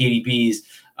about KDB's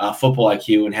football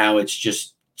IQ and how it's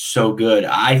just so good.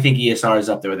 I think ESR is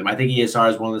up there with him. I think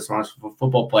ESR is one of the smartest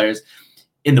football players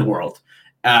in the world.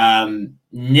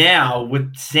 Now,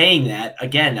 with saying that,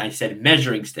 again, I said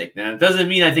measuring stick. Now, it doesn't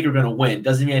mean I think we're going to win. It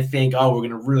doesn't mean I think, we're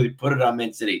going to really put it on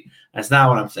Man City. That's not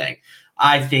what I'm saying.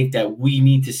 I think that we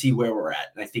need to see where we're at.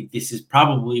 And I think this is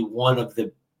probably one of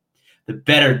the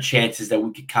better chances that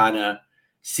we could kind of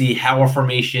see how our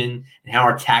formation and how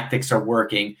our tactics are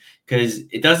working, because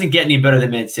it doesn't get any better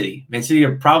than Man City. Man City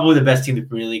are probably the best team in the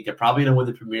Premier League. They're probably going to win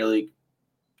the Premier League.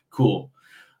 Cool.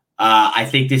 I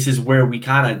think this is where we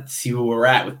kind of see where we're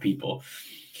at with people.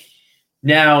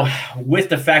 Now, with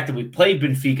the fact that we played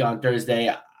Benfica on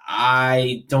Thursday,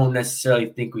 I don't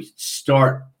necessarily think we should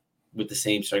start with the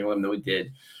same starting 11 that we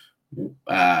did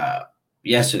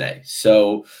yesterday.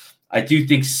 So I do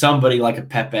think somebody like a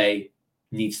Pepe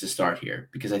needs to start here,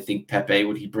 because I think Pepe,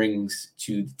 what he brings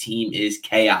to the team is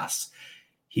chaos.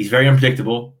 He's very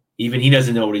unpredictable. Even he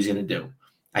doesn't know what he's going to do.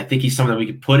 I think he's someone that we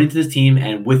could put into this team,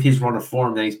 and with his run of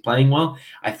form that he's playing well,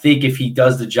 I think if he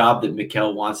does the job that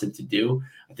Mikel wants him to do,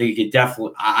 I think he could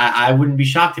definitely. I wouldn't be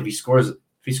shocked if he scores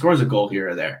a goal here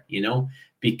or there,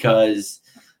 because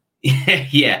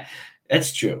yeah,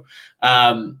 that's true.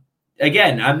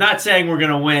 Again, I'm not saying we're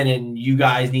gonna win, and you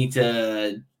guys need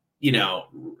to,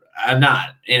 I'm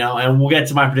not, and we'll get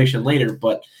to my prediction later,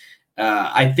 but.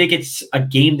 I think it's a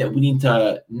game that we need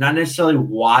to not necessarily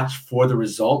watch for the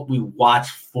result. We watch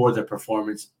for the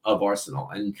performance of Arsenal,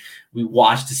 and we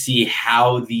watch to see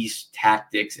how these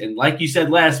tactics. And like you said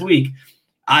last week,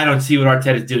 I don't see what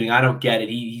Arteta is doing. I don't get it.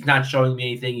 He's not showing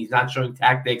me anything. He's not showing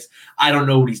tactics. I don't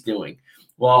know what he's doing.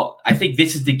 Well, I think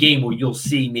this is the game where you'll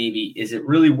see maybe, is it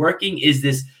really working? Is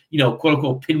this, quote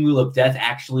unquote pinwheel of death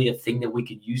actually a thing that we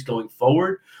could use going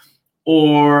forward?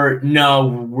 Or no,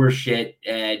 we're shit,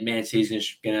 and Man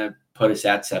City's gonna put us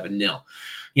at 7-0.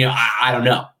 I don't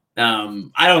know.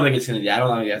 I don't think it's gonna. I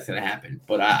don't think that's gonna happen.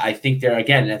 But I think I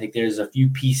think there's a few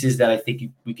pieces that I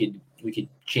think we could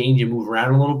change and move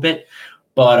around a little bit.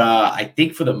 But I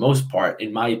think for the most part,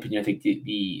 in my opinion, I think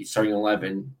the starting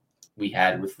 11 we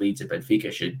had with Leeds and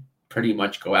Benfica should pretty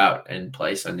much go out and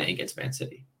play Sunday against Man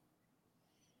City.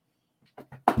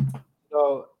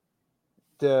 So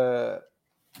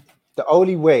the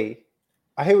only way,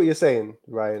 I hear what you're saying,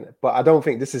 Ryan, but I don't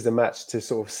think this is the match to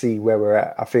sort of see where we're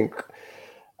at. I think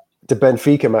the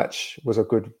Benfica match was a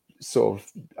good sort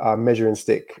of measuring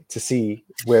stick to see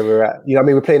where we're at.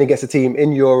 We're playing against a team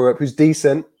in Europe who's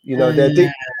decent. They're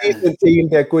a decent team.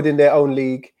 They're good in their own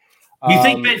league. Do you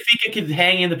think Benfica could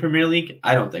hang in the Premier League?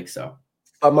 I don't think so.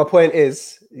 But my point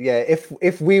is,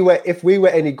 if we were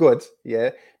any good,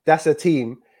 that's a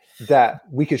team that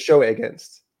we could show it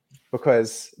against.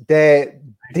 Because they're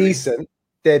decent.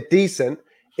 They're decent.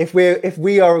 If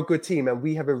we are a good team and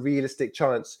we have a realistic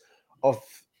chance of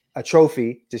a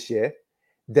trophy this year,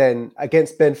 then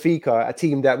against Benfica, a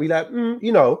team that we like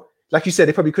you said,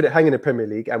 they probably couldn't hang in the Premier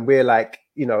League, and we're like,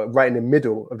 right in the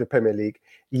middle of the Premier League.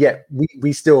 Yet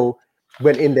we still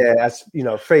went in there as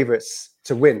favorites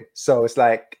to win. So it's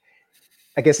like,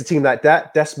 against a team like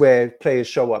that, that's where players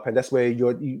show up, and that's where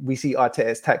we see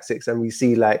Arteta's tactics, and we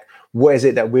see like what is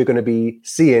it that we're going to be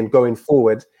seeing going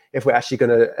forward if we're actually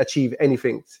going to achieve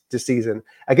anything this season.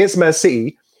 Against Man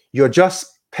City, you're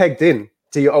just pegged in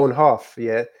to your own half,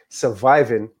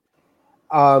 surviving.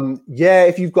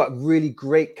 If you've got really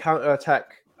great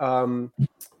counter-attack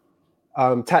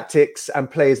tactics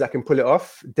and players that can pull it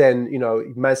off, then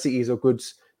Man City is a good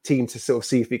team to sort of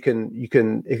see if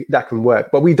that can work.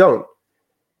 But we don't.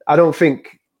 I don't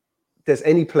think there's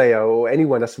any player or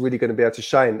anyone that's really going to be able to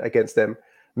shine against them.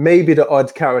 Maybe the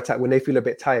odd counter-attack when they feel a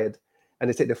bit tired and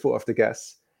they take their foot off the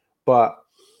gas. But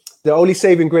the only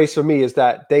saving grace for me is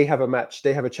that they have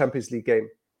a Champions League game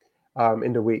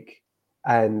in the week.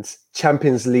 And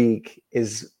Champions League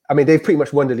they've pretty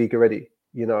much won the league already,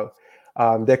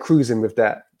 they're cruising with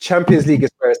that. Champions League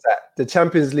is where it's at. The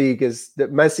Champions League is the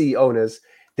Man City owners,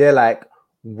 they're like,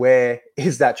 where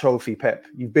is that trophy, Pep?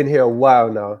 You've been here a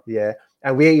while now,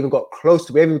 and we haven't even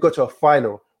got to a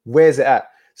final. Where's it at?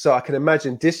 So I can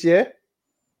imagine this year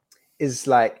is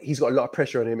like he's got a lot of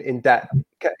pressure on him in that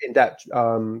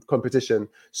competition.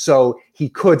 So he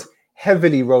could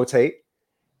heavily rotate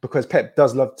because Pep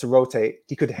does love to rotate.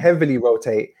 He could heavily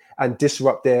rotate and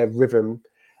disrupt their rhythm,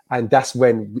 and that's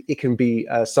when it can be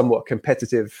a somewhat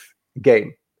competitive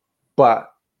game.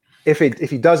 But if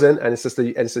he doesn't, and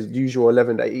it's a usual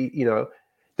 11 that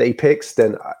he picks,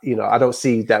 then I don't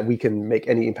see that we can make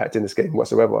any impact in this game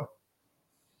whatsoever.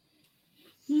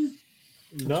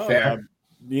 No,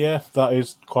 that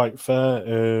is quite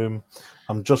fair.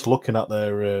 I'm just looking at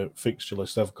their fixture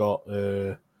list. They've got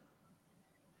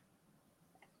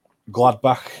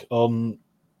Gladbach on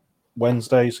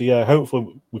Wednesday, so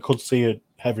hopefully we could see a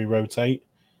heavy rotate.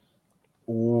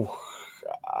 Ooh,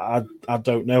 I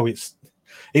don't know. It's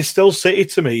still City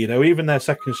to me. Even their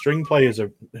second string players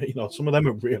are. Some of them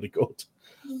are really good.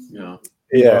 Yeah.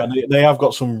 And they have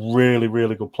got some really,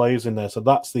 really good players in there. So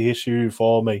that's the issue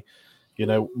for me.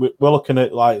 We're looking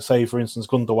at, like, say, for instance,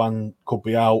 Gundogan could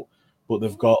be out, but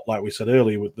they've got, like we said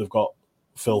earlier, they've got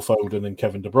Phil Foden and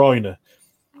Kevin De Bruyne.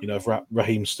 If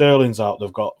Raheem Sterling's out,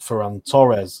 they've got Ferran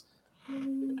Torres.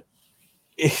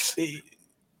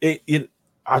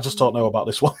 I just don't know about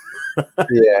this one.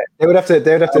 They would have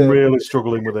to. I'm really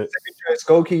struggling with it.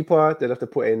 Goalkeeper. They'd have to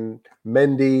put in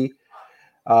Mendy.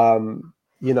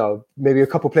 Maybe a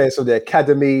couple players from the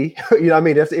academy. It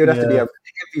would have to be a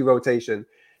heavy rotation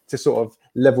to sort of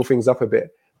level things up a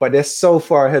bit. But they're so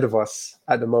far ahead of us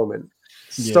at the moment.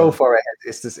 So far ahead.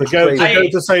 It's crazy.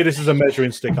 To say this is a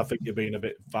measuring stick, I think you're being a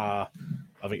bit far.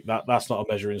 I think that's not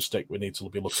a measuring stick we need to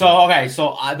be looking at.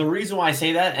 So the reason why I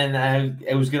say that, and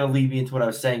it was going to lead me into what I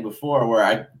was saying before, where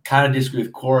I kind of disagree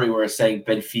with Corey, where it's saying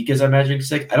Benfica is a measuring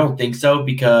stick. I don't think so,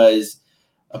 because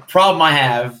a problem I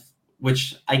have,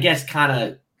 which I guess kind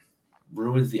of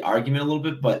ruins the argument a little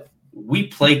bit, but we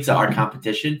play to our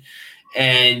competition.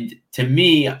 And to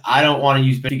me, I don't want to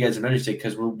use Benfica as a measuring stick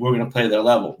because we're going to play their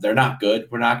level. They're not good.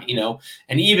 We're not,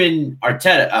 and even Pep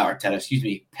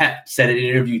said in an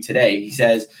interview today, he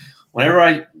says,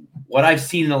 what I've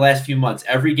seen in the last few months,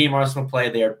 every game Arsenal play,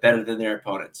 they are better than their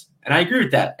opponents. And I agree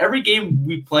with that. Every game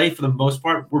we play, for the most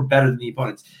part, we're better than the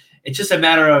opponents. It's just a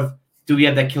matter of, do we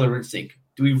have that killer instinct?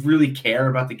 Do we really care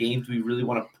about the game? Do we really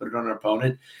want to put it on our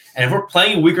opponent? And if we're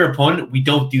playing a weaker opponent, we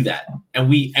don't do that. And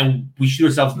we shoot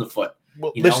ourselves in the foot.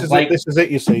 Well, this is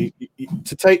it, you see.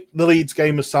 To take the Leeds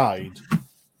game aside,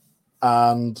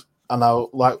 and I,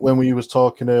 like when we was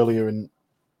talking earlier,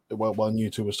 when you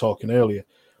two was talking earlier,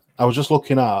 I was just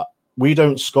looking at, we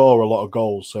don't score a lot of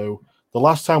goals. So the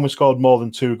last time we scored more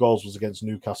than 2 goals was against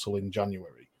Newcastle in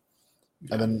January.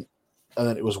 And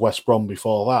then it was West Brom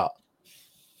before that.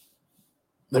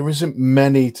 There isn't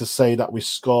many to say that we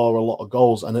score a lot of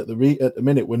goals, and at the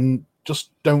minute we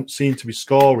just don't seem to be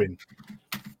scoring.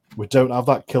 We don't have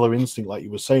that killer instinct, like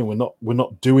you were saying. We're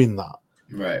not doing that,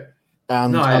 right?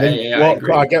 And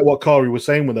I get what Corey was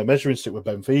saying with the measuring stick with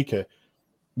Benfica.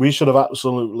 We should have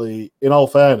absolutely, in all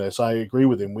fairness, I agree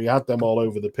with him. We had them all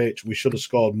over the pitch. We should have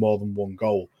scored more than 1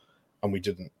 goal, and we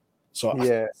didn't. So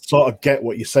I sort of get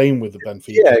what you're saying with the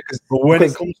Benfica. Yeah, but when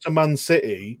it comes to Man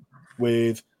City,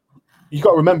 you've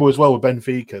got to remember as well with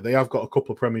Benfica, they have got a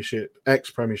couple of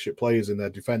ex-Premiership players in their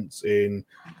defence in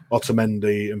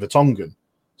Otamendi and Vertonghen.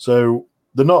 So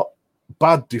they're not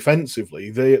bad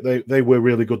defensively. They were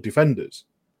really good defenders.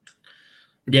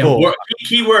 Yeah,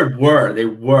 keyword were. They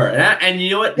were. And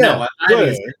you know what? Yeah, no,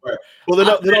 well, they're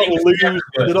not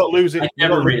losing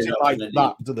like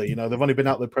that, do they? They've only been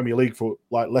out of the Premier League for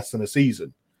like less than a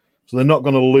season, so they're not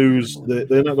going to lose.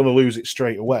 They're not going to lose it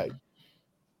straight away.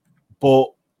 But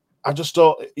I just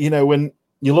thought, when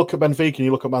you look at Benfica and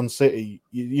you look at Man City,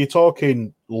 you're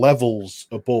talking levels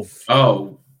above.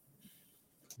 Oh,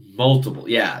 multiple.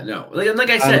 Yeah, no.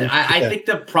 Like I said, I think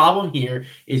the problem here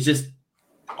is just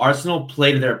Arsenal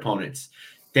play to their opponents.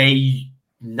 They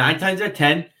 9 times out of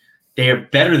 10, they are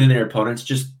better than their opponents,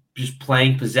 just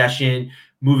playing possession,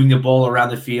 moving the ball around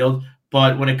the field.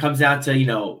 But when it comes down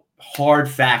to, hard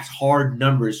facts, hard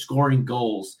numbers, scoring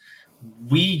goals,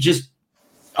 we just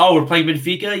we're playing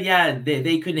Benfica. Yeah,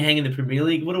 they couldn't hang in the Premier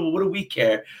League. What do we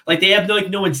care? Like, they have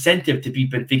no incentive to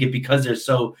beat Benfica because they're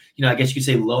so, I guess you could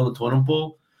say low in the totem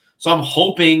pole. So I'm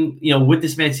hoping, with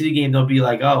this Man City game, they'll be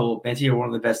like, oh, Man City are one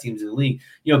of the best teams in the league.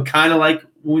 Kind of like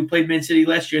when we played Man City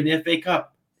last year in the FA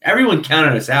Cup. Everyone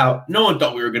counted us out. No one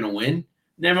thought we were going to win.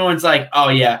 And everyone's like, oh,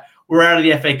 yeah, we're out of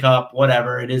the FA Cup.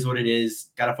 Whatever. It is what it is.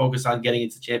 Got to focus on getting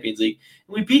into the Champions League.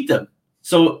 And we beat them.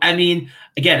 So, I mean,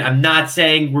 again, I'm not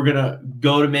saying we're going to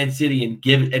go to Man City and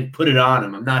put it on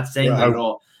them. I'm not saying that at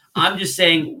all. I'm just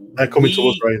saying they're coming to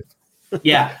us, right?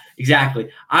 Yeah, exactly.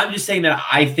 I'm just saying that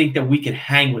I think that we can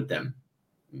hang with them.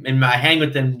 And by hang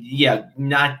with them, yeah,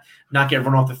 not get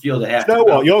run off the field. You know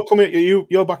what?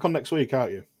 You're back on next week,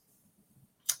 aren't you?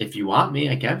 If you want me,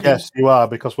 I can. Yes, you are,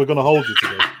 because we're going to hold you to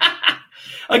this.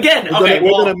 Again, we're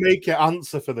going to make you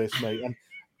answer for this, mate. And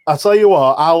I'll tell you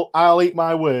what, I'll eat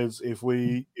my words if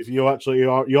you actually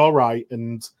you're right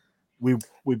and we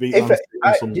beat Man City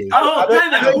on Sunday.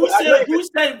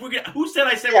 Who said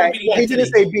I said we're beating Man City? He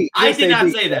didn't say beat. I did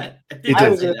not say that.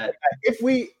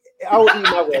 I'll eat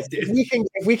my words.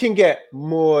 If we can get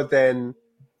more than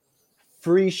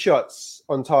 3 shots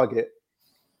on target,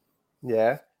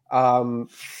 yeah. 6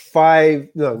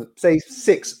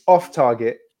 off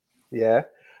target, yeah,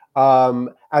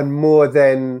 and more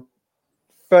than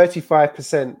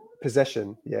 35%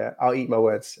 possession, yeah, I'll eat my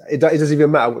words. It doesn't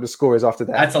even matter what the score is after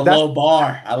that. That's low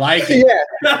bar. I like it. Yeah,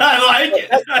 I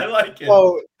like it.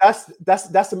 So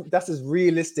that's as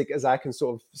realistic as I can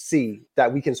sort of see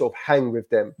that we can sort of hang with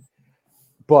them.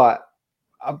 But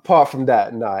apart from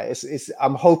that,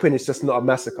 I'm hoping it's just not a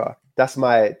massacre. That's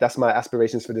my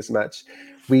aspirations for this match.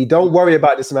 We don't worry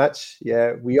about this match.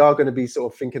 Yeah, we are going to be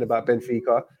sort of thinking about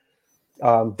Benfica.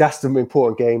 That's the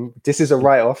important game. This is a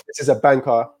write-off. This is a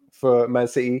banker for Man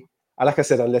City. And like I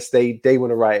said, unless they want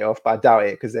to write it off, but I doubt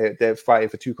it because they're fighting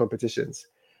for 2 competitions.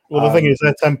 Well, the thing is,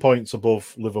 they're 10 points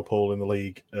above Liverpool in the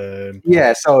league.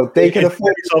 So they can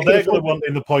afford. So they're going to want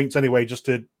in the points anyway, just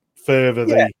to further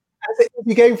the. It's an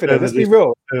easy game for them. Let's be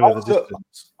real.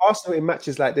 Arsenal in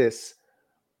matches like this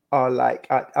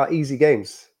are easy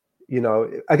games.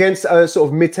 Against a sort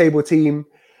of mid-table team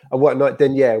and whatnot,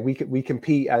 then yeah, we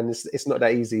compete and it's not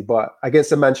that easy. But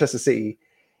against a Manchester City,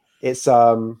 it's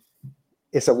a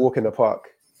walk in the park.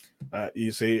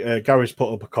 You see, Gary's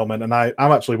put up a comment, and I'm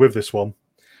actually with this one.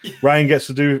 Ryan gets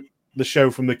to do the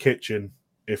show from the kitchen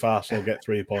if Arsenal get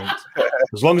 3 points.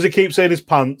 As long as he keeps saying his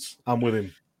pants, I'm with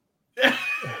him.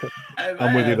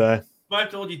 I'm with you there. I've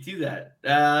told you to that.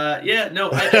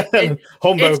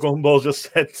 Humbo just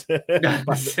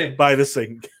said by the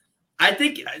sink. I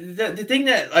think the thing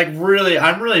that really,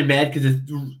 I'm really mad because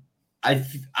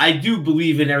I do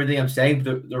believe in everything I'm saying.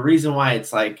 The reason why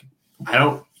it's I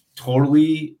don't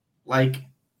totally am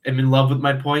in love with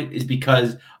my point is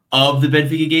because of the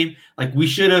Benfica game. We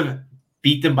should have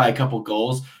beat them by a couple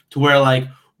goals to where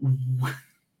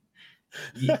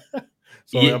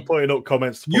Sorry, I'm putting up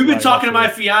comments. You've been talking to my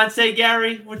fiance,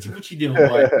 Gary. What you doing,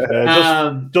 boy?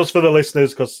 Just for the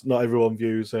listeners, because not everyone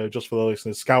views. Just for the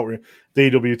listeners, scouting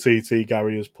DWTT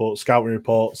Gary has put scouting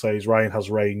report says Ryan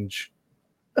has range.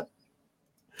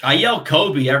 I yell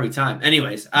Kobe every time.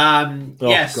 Anyways,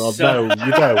 yes. God, no,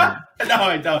 you don't. No,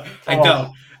 I don't. I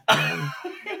don't.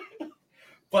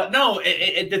 But no,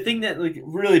 the thing that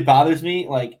really bothers me,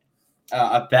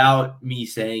 about me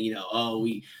saying,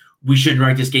 we shouldn't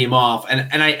write this game off,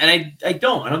 and I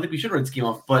don't think we should write this game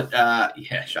off. But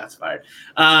yeah, shots fired.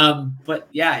 But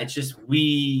yeah, it's just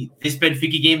this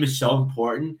Benfica game is so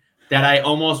important that I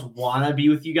almost want to be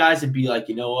with you guys and be like,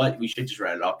 you know what, we should just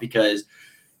write it off because.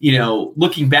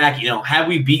 Looking back, had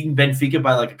we beaten Benfica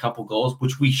by a couple goals,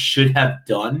 which we should have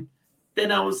done,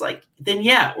 then I was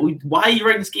yeah, why are you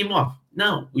writing this game off?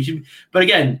 No, we should. But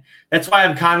again, that's why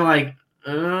I'm kind of going.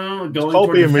 It's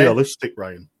called being realistic,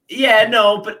 Ryan. Yeah,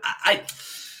 no, but I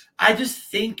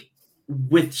just think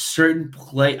with certain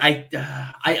play,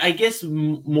 I guess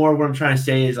more what I'm trying to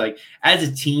say is as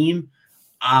a team,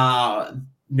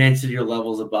 Man City are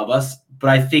levels above us. But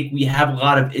I think we have a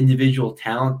lot of individual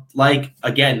talent, like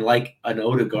an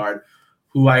Odegaard,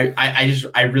 who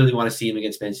I really want to see him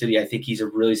against Man City. I think he's a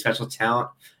really special talent,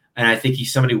 and I think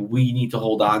he's somebody we need to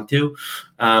hold on to.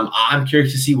 I'm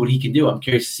curious to see what he can do. I'm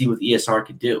curious to see what ESR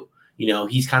can do.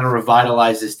 He's kind of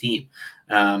revitalized this team,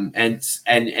 and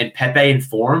Pepe in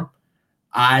form.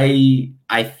 I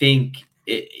think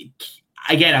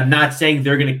again, I'm not saying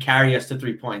they're going to carry us to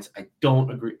 3 points. I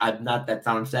don't agree. That's not what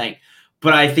I'm saying.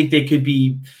 But I think they could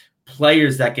be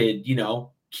players that could,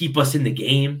 keep us in the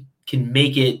game, can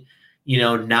make it,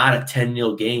 not a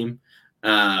 10-0 game.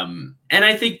 And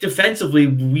I think defensively,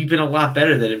 we've been a lot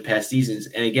better than in past seasons.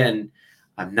 And again,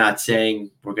 I'm not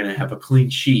saying we're going to have a clean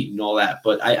sheet and all that,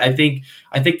 but I think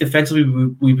defensively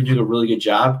we've been doing a really good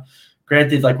job.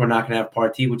 Granted, like we're not going to have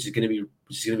Partey, which is going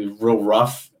to be real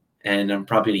rough, and I'm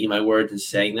probably going to eat my words in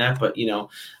saying that. But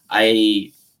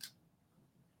I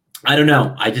don't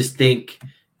know. I just think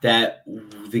that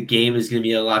the game is going to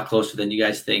be a lot closer than you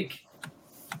guys think.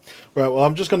 Right. Well,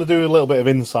 I'm just going to do a little bit of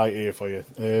insight here for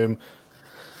you.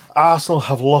 Arsenal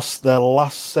have lost their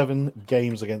last 7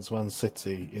 games against Man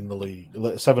City in the league.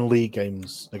 7 league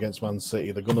games against Man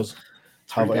City. The Gunners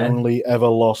have only ever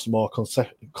lost more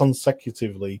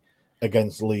consecutively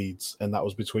against Leeds, and that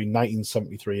was between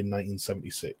 1973 and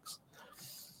 1976.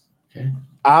 Okay.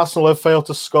 Arsenal have failed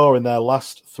to score in their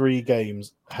last 3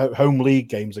 games, home league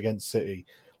games against City,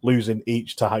 losing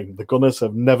each time. The Gunners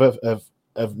have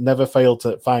never failed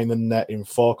to find the net in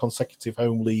 4 consecutive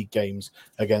home league games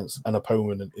against an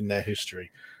opponent in their history.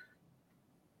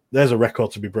 There's a record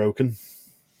to be broken.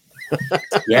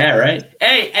 Yeah, right.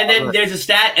 Hey, and then there's a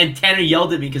stat, and Tanner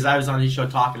yelled at me because I was on his show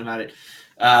talking about it.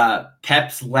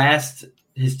 Pep's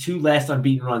his 2 last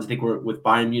unbeaten runs, I think, were with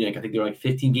Bayern Munich. I think they were like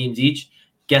 15 games each.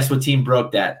 Guess what team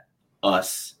broke that?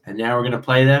 Us. And now we're going to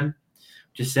play them.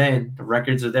 Just saying, the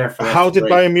records are there for us. How did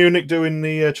Bayern Munich do in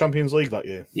the Champions League that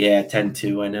year? Yeah,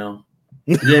 10-2, I know.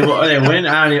 Did they win?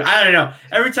 I don't know.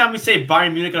 Every time we say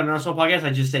Bayern Munich on an Arsenal podcast,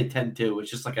 I just say 10-2. It's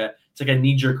just like a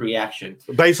knee-jerk reaction.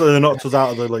 Basically, they knocked us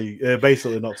out of the league.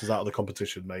 Basically, knocked us out of the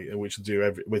competition, mate, which they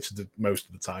do most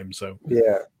of the time. So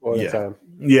all the time.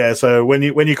 Yeah. So when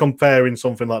you're comparing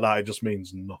something like that, it just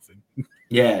means nothing.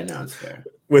 Yeah, no, it's fair.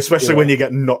 Especially when you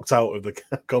get knocked out of the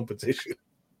competition.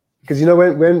 Because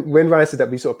when Ryan said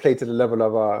that we sort of played to the level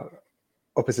of our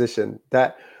opposition,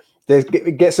 that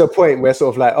it gets to a point where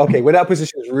sort of like, okay, when that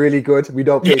position is really good, we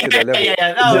don't play to their level.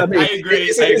 Yeah, no, I mean? I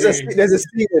agree. There's a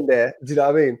ceiling there. Do you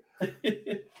know what I mean?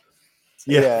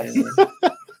 Yeah.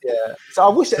 So I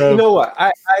wish that, you know what?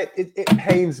 It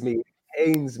pains me,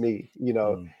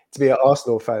 to be an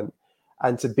Arsenal fan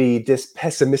and to be this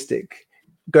pessimistic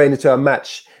going into a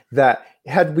match that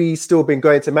had we still been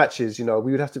going to matches, we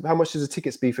would have to. How much does the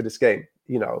tickets be for this game?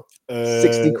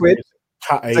 60 quid.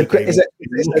 It's a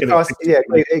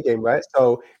grade A game, right?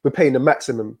 So we're paying the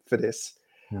maximum for this.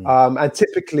 And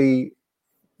typically,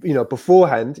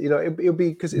 beforehand, it'll be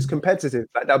because it's competitive.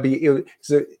 Like that'll be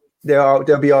so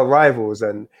there'll be our rivals,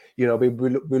 and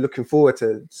we're looking forward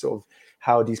to sort of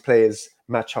how these players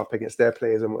match up against their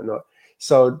players and whatnot.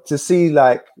 So to see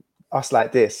like us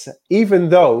like this, even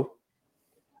though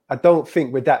I don't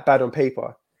think we're that bad on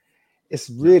paper, it's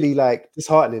really like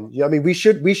disheartening. I mean, we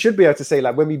should be able to say,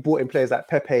 like, when we brought in players like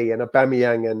Pepe and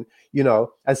Aubameyang and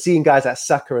and seeing guys like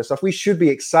Saka and stuff, we should be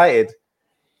excited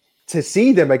to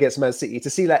see them against Man City, to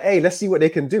see like, hey, let's see what they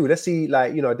can do. Let's see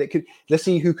let's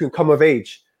see who can come of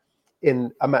age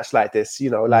in a match like this.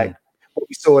 Like what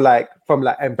we saw like from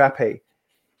like Mbappe.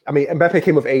 I mean, Mbappe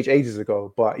came of age ages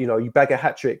ago, but you bag a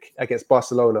hat trick against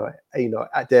Barcelona,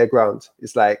 at their ground.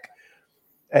 It's like,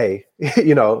 hey,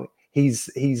 he's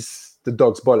the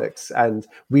dog's bollocks, and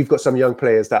we've got some young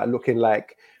players that are looking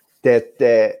like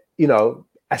they're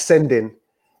ascending.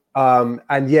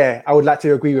 And yeah, I would like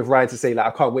to agree with Ryan to say,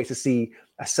 like, I can't wait to see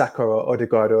a Saka or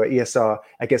Odegaard or ESR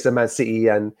against a Man City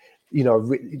and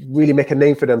really make a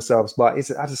name for themselves. But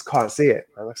I just can't see it.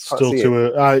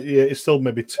 It's still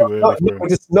maybe too early for him.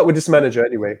 Not with this manager,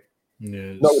 anyway.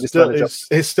 Yeah,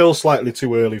 it's still slightly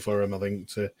too early for him, I think,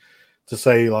 to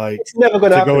say like it's never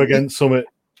going to go against someone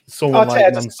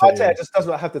like Man City. Arteta just does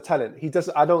not have the talent. He does.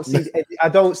 I don't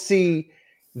see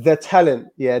the talent.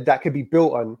 Yeah, that could be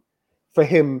built on for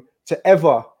him to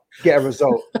ever get a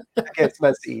result against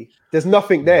Man City. There's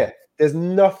nothing there. There's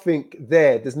nothing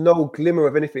there. There's no glimmer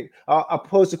of anything. I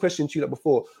posed the question to you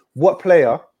before. What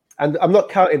player? And I'm not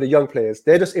counting the young players.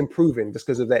 They're just improving just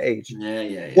because of their age.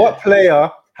 Yeah. What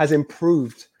player has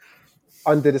improved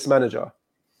under this manager?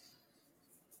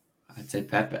 I'd say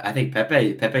Pepe. I think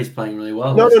Pepe's playing really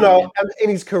well. No. In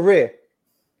his career.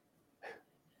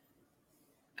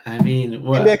 I mean,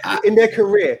 in their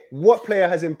career, what player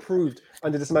has improved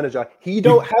under this manager? He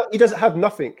doesn't have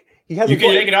nothing. He hasn't. You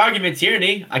can make an argument,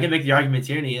 Tierney. I can make the argument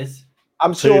Tierney is.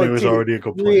 I'm sure Tierney was already a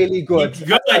good player. Really good. He's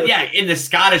good, yeah, in the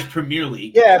Scottish Premier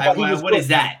League. Yeah, but what is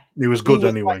that? He was good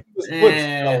anyway. He was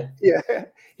good. Yeah,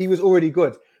 he was already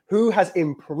good. Who has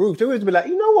improved? Who has been like,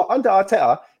 you know what? Under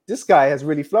Arteta, this guy has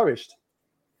really flourished.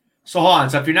 So hold on.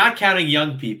 So if you're not counting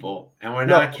young people, and we're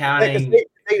not counting, they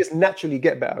just naturally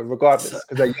get better regardless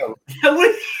because they're young.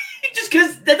 just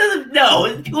because that doesn't.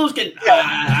 No, people's getting.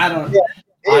 I don't. Yeah,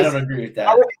 I don't agree with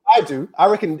that. I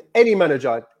reckon any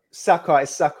manager, Saka is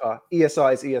Saka,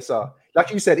 ESR is ESR.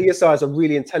 Like you said, ESR is a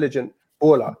really intelligent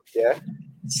baller. Yeah,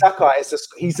 Saka is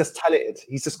he's just talented.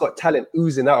 He's just got talent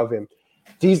oozing out of him.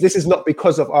 This is not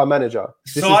because of our manager.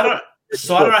 I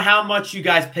don't know how much you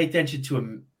guys pay attention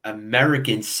to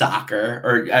American soccer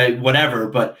or whatever,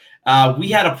 but we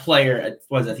had a player.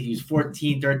 I think he was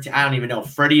 14, 13. I don't even know.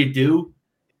 Freddie Adu.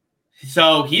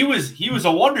 So he was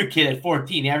a wonder kid at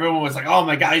 14. Everyone was like, "Oh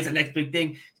my God, he's the next big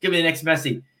thing. Give me the next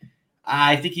Messi."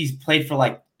 I think he's played for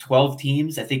like 12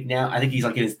 teams. I think he's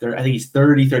like in his I think he's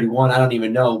 30, 31. I don't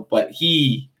even know, but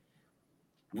he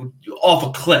off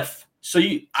a cliff. So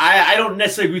I don't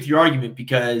necessarily agree with your argument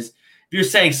because if you're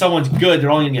saying someone's good, they're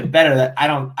only gonna get better. That I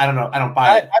don't know. I don't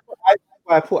buy it.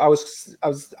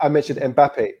 I mentioned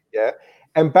Mbappe. Yeah,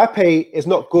 Mbappe is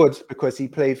not good because he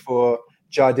played for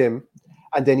Jardim,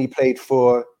 and then he played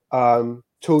for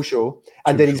Tuchel,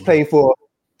 and then he's playing for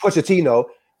Pochettino.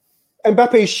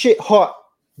 Mbappe's shit hot,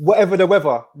 whatever the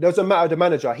weather. Doesn't matter the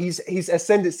manager. His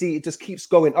ascendancy just keeps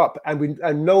going up, and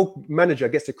no manager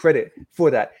gets the credit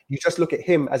for that. You just look at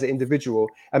him as an individual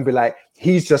and be like,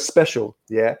 he's just special,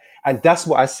 yeah. And that's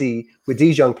what I see with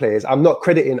these young players. I'm not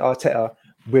crediting Arteta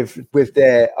with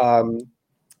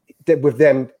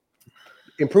them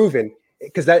improving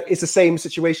because that it's the same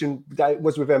situation that it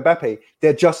was with Mbappe.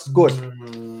 They're just good.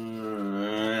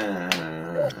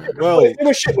 Well,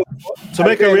 to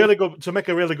make a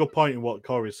really good point in what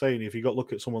Corey's saying, if you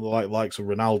look at someone like likes of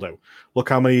Ronaldo, look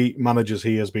how many managers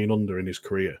he has been under in his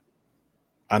career,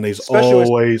 and he's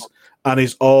always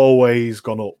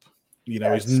gone up. You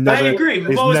know, he's never. I agree.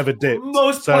 He's never dipped.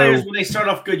 Most players, when they start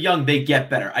off good young, they get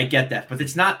better. I get that, but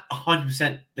it's not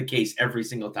 100% the case every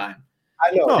single time.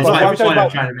 I know. That's my point I'm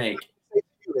trying to make.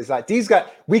 It's like these guys.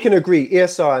 We can agree.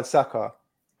 ESR and Saka.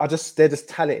 They're just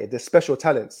talented. They're special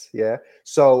talents, yeah.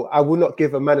 So I will not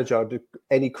give a manager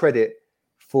any credit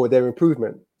for their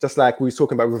improvement, just like we were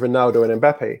talking about with Ronaldo and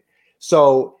Mbappe.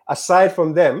 So aside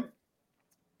from them,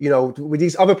 you know, with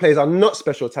these other players are not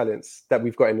special talents that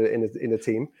we've got in the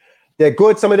team. They're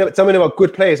good. Some of them are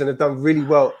good players and have done really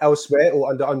well elsewhere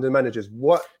or under managers.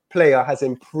 What player has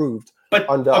improved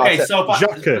under Arteta? So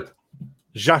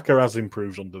Xhaka has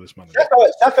improved under this manager.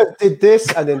 Xhaka did this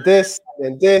and then this and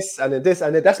then this and then this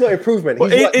and then that's not improvement.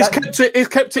 He's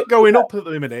kept it going up at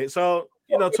the minute. So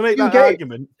you know, to make that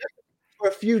argument for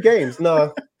a few games,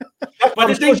 no. But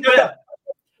the thing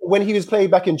when he was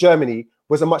playing back in Germany,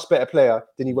 was a much better player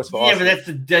than he was for Arsenal. Yeah,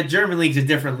 but the German league's a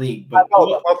different league. But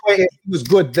my point is, he was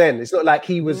good then. It's not like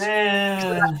he was.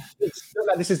 It's not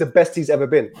like this is the best he's ever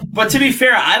been. But to be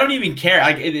fair, I don't even care.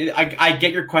 I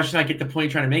get your question. I get the point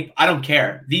you're trying to make. I don't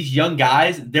care. These young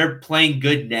guys, they're playing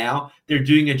good now. They're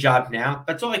doing a job now.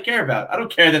 That's all I care about. I don't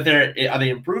care that are they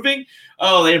improving?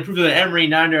 Oh, they improved with Emery,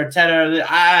 not under Arteta.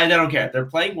 I don't care. They're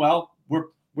playing well.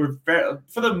 We're fair,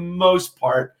 for the most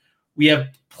part. We have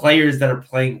players that are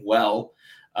playing well.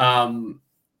 To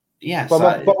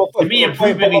me,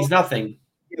 improvement means nothing.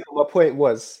 My point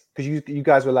was, because you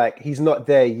guys were like, he's not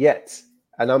there yet.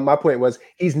 And my point was,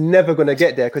 he's never going to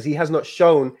get there because he has not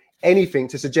shown anything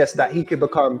to suggest that he could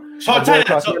become. So young players.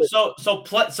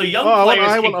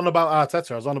 I wasn't on about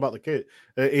Arteta. I was on about the kid,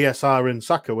 ESR and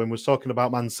Saka when we was talking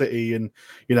about Man City and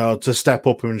to step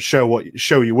up and show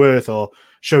your worth or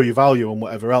show your value and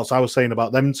whatever else. I was saying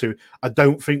about them two. I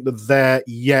don't think that they're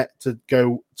yet to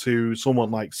go to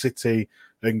someone like City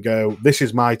and go, "This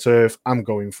is my turf. I'm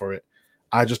going for it."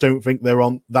 I just don't think they're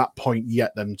on that point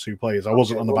yet, them two players. I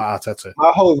wasn't on about Arteta.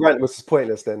 My whole rant was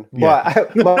pointless then. Yeah.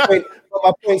 But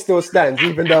my point still stands,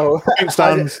 even though... It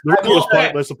stands. The rant was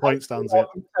pointless, the point stands, yeah.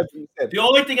 The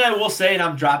only thing I will say, and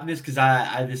I'm dropping this because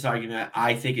I this argument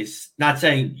I think is not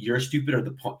saying you're stupid or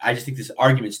the point. I just think this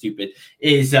argument's stupid,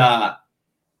 is... and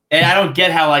I don't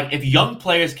get how, like, if young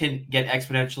players can get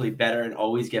exponentially better and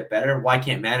always get better, why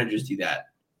can't managers do that?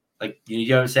 Like, you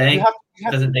know what I'm saying?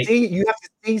 You have to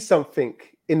see something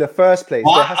in the first place.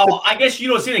 I guess you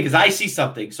don't see anything because I see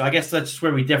something. So I guess that's just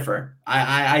where we differ.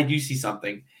 I do see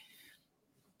something.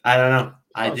 I don't know.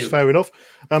 That's fair enough.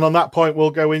 And on that point,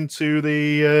 we'll go into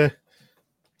the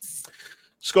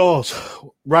scores.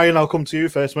 Ryan, I'll come to you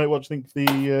first, mate. What do you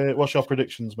think what's your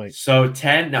predictions, mate? So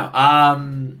 10. No.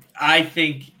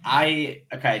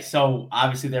 So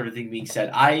obviously with everything being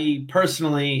said, I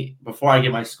personally, before I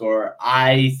get my score,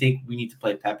 I think we need to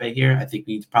play Pepe here. I think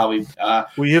we need to probably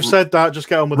you've said that, just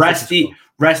get on with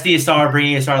Resty Asar,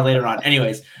 bringing Asar later on.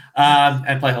 Anyways,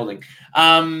 and play holding.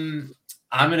 I'm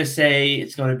gonna say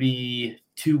it's gonna be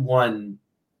 2-1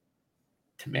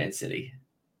 to Man City.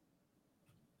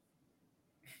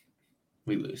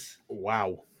 We lose.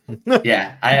 Wow.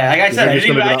 Yeah, like I said, I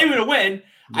think didn't it's even win.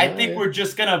 I think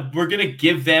Yeah. we're gonna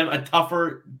give them a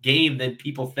tougher game than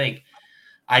people think.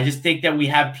 I just think that we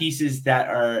have pieces that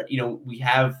are, we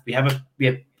have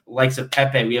likes of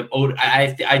Pepe. We have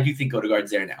I do think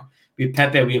Odegaard's there now. We have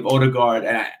Pepe, we have Odegaard,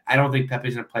 and I don't think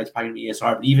Pepe's gonna play. It's probably gonna be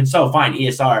ESR, but even so, fine,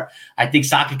 ESR. I think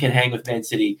Saka can hang with Man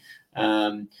City.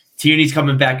 Tierney's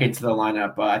coming back into the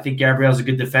lineup. I think Gabriel's a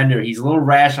good defender. He's a little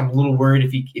rash. I'm a little worried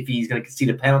if he's going to concede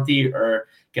a penalty or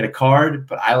get a card,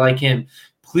 but I like him.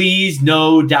 Please,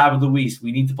 no David Luiz.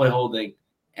 We need to play holding.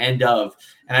 End of.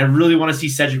 And I really want to see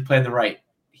Cedric play on the right.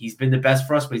 He's been the best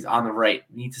for us, but he's on the right.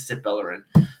 We need to sit Bellerin.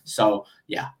 So,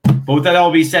 yeah. But with that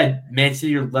all being said, Man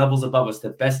City are levels above us.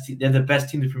 They're the best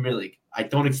team in the Premier League. I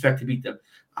don't expect to beat them.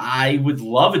 I would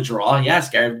love a draw. Yes,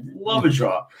 Gary, I'd love a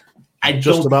draw. I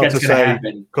just about to say,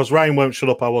 happen. Because Ryan won't shut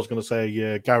up, I was going to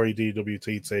say Gary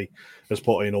DWTT has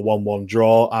put in a 1-1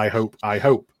 draw. I hope.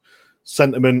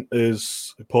 Sentiment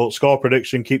is score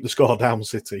prediction, keep the score down,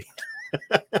 City.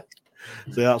 So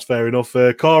that's fair enough.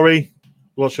 Corey,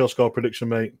 what's your score prediction,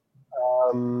 mate?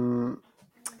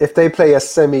 If they play a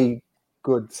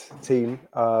semi-good team,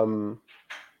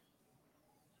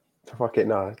 fuck it,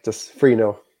 nah, just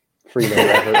 3-0. 3-0.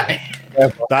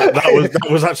 that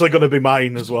was actually going to be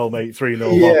mine as well, mate.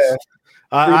 3-0 yeah. loss.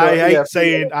 I hate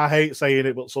 3-0. saying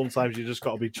it, but sometimes you just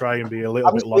got to try and be a little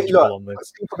bit logical on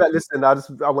this. People that listen,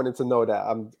 I wanted to know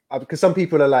that because some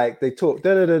people are like they talk and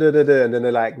then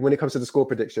they're like, when it comes to the score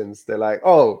predictions, they're like,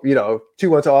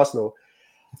 2-1 to Arsenal.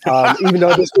 Even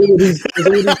though there's all these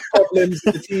problems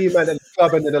with the team and the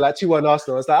club, and then they're like 2-1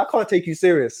 Arsenal. It's like I can't take you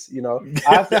serious,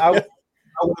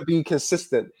 I want to be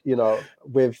consistent,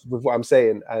 with what I'm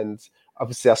saying. And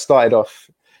obviously, I started off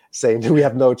saying that we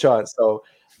have no chance. So,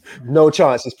 no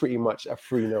chance is pretty much a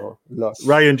 3-0 loss.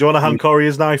 Ryan, do you want to hand Corey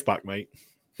his knife back, mate?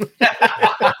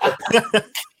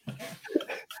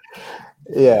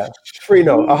 Yeah,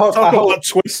 3-0. I hope about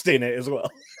twisting it as well.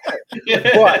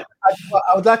 But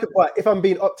I would like, if I'm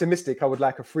being optimistic, I would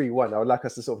like a 3-1. I would like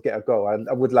us to sort of get a goal, and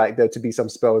I would like there to be some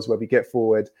spells where we get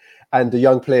forward, and the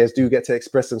young players do get to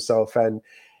express themselves, and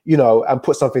and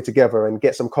put something together and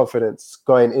get some confidence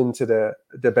going into the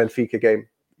Benfica game.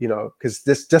 Because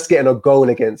this just getting a goal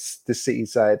against the City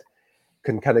side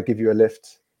can kind of give you a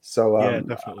lift. So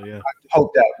definitely. Yeah, I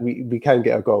hope that we can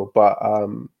get a goal, but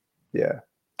yeah.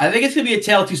 I think it's gonna be a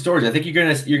tale of two stories. I think you're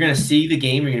gonna see the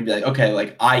game. You're gonna be like, okay,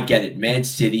 like I get it. Man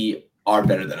City are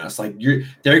better than us. Like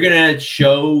they're gonna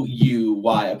show you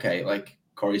why. Okay, like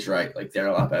Corey's right. Like they're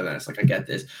a lot better than us. Like I get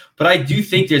this, but I do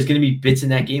think there's gonna be bits in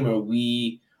that game where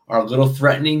we are a little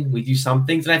threatening. We do some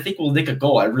things, and I think we'll nick a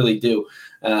goal. I really do.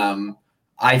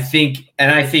 I think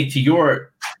to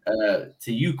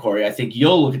you, Corey, I think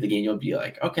you'll look at the game. You'll be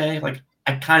like, okay, like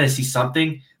I kind of see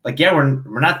something. Like yeah,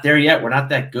 we're not there yet. We're not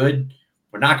that good.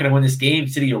 We're not going to win this game.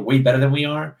 City are way better than we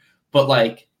are, but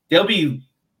like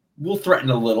we'll threaten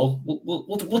a little.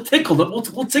 We'll tickle them.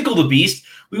 We'll tickle the beast.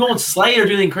 We won't slay or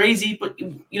do anything crazy, but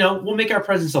we'll make our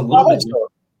presence a little bit.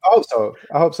 I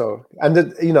hope so. And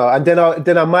then and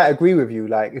then I might agree with you.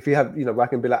 Like if you have, I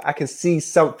can be like, I can see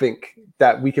something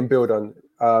that we can build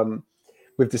on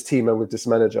with this team and with this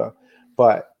manager.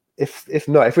 But if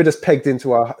not, if we're just pegged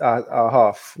into our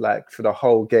half like for the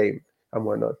whole game and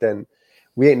whatnot, then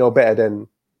we ain't no better than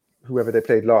whoever they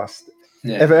played last.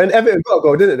 Yeah. Everton got a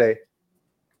goal, didn't they?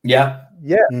 Yeah.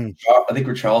 Yeah. I think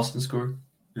Richarlison scored.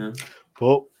 Yeah.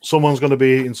 But someone's going to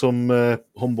be eating some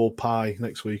humble pie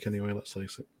next week anyway, let's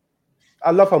face it.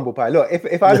 I love humble pie. Look,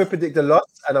 if I ever predict a loss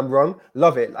and I'm wrong,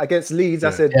 love it. Against Leeds, I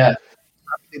said I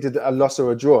predicted a loss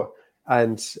or a draw,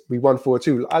 and we won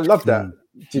 4-2. I love that.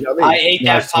 Do you know what I mean? I ate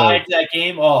that pie to that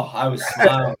game. Oh, I was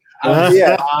smiling.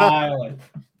 Smiling.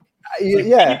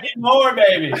 Yeah, more,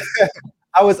 baby.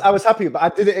 I was happy, but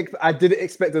I didn't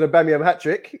expect an Aubameyang hat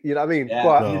trick. You know what I mean? Yeah,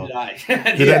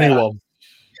 but did anyone?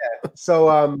 Yeah. So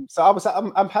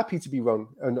I'm happy to be wrong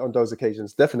on those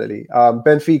occasions. Definitely.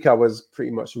 Benfica was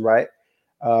pretty much right.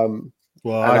 Well,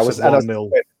 I said 1-0.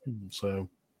 So,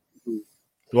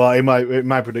 well, in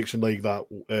my prediction league that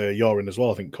you're in as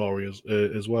well, I think Corey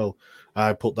as well.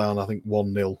 I put down I think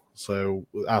 1-0. So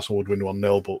Arsenal would win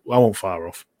 1-0, but I won't far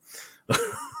off.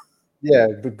 Yeah,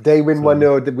 they win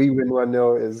 1-0, we win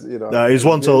 1-0 is No, it's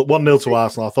 1-0 to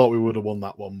Arsenal. I thought we would have won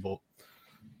that one, but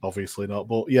obviously not.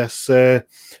 But yes,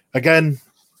 again,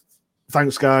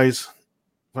 thanks guys.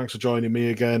 Thanks for joining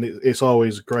me again. It's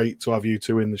always great to have you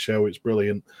two in the show. It's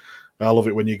brilliant. I love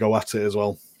it when you go at it as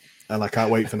well. And I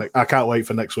can't wait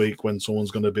for next week when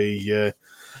someone's going to be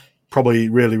probably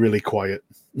really, really quiet.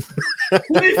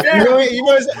 To be fair,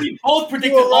 we both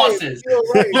predicted losses. You're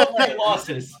right. Both predicted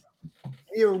losses.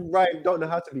 You're right. Don't know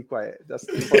how to be quiet. That's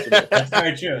impossible. That's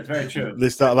very true. It's very true.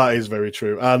 That is very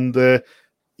true. And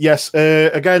yes,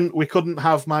 again, we couldn't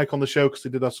have Mike on the show because he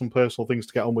did have some personal things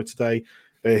to get on with today.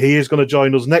 He is going to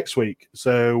join us next week.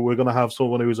 So we're going to have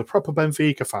someone who is a proper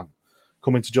Benfica fan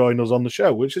coming to join us on the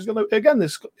show, which is going to, again,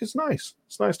 it's nice.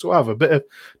 It's nice to have a bit of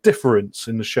difference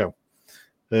in the show.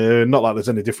 Not like there's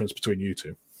any difference between you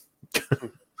two.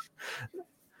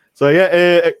 So,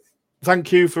 yeah,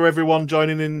 thank you for everyone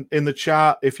joining in the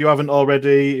chat. If you haven't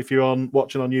already, if you're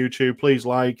watching on YouTube, please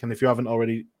like. And if you haven't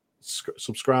already,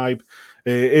 subscribe.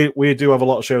 We do have a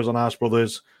lot of shows on Arse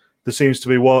Brothers. There seems to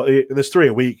be there's 3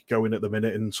 a week going at the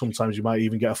minute, and sometimes you might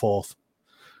even get a 4th.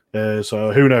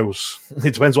 So who knows?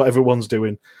 It depends what everyone's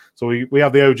doing. So we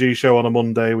have the OG show on a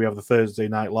Monday, we have the Thursday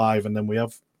night live, and then we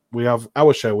have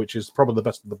our show, which is probably the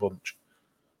best of the bunch.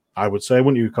 I would say,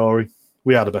 wouldn't you, Corey?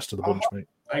 We are the best of the bunch, mate.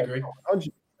 I agree.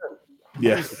 100%.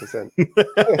 Yeah. 100%.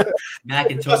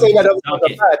 Mac and I'm not saying Tony.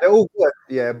 that bad. They're all good.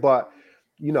 Yeah, but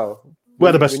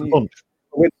We're the best of the bunch.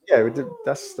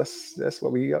 That's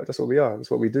what we are. That's what we are. That's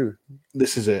what we do.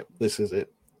 This is it.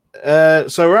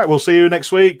 So right, we'll see you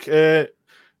next week.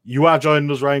 You are joining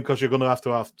us, Ryan, because you're going to have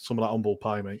some of that humble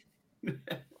pie, mate.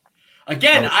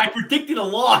 Again, I predicted a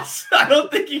loss. I don't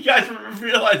think you guys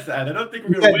realize that. I don't think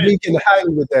we're going to win. We can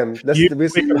hang with them. We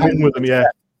can hang with them, yeah.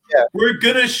 We're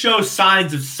going to show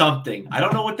signs of something. I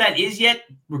don't know what that is yet.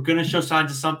 We're going to show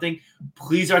signs of something.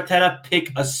 Please, Arteta,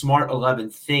 pick a smart 11.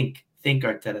 Think,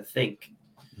 Arteta, think.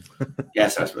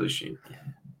 Yes, that's really shame.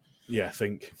 Yeah,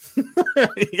 think.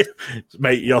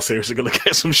 Mate, you're seriously going to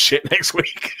get some shit next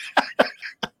week.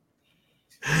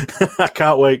 I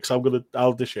can't wait because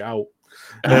I'll dish it out.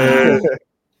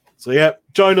 So yeah,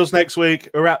 join us next week.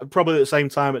 We're probably at the same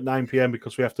time at 9 p.m.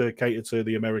 because we have to cater to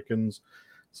the Americans.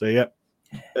 So yeah,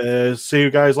 see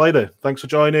you guys later. Thanks for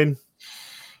joining.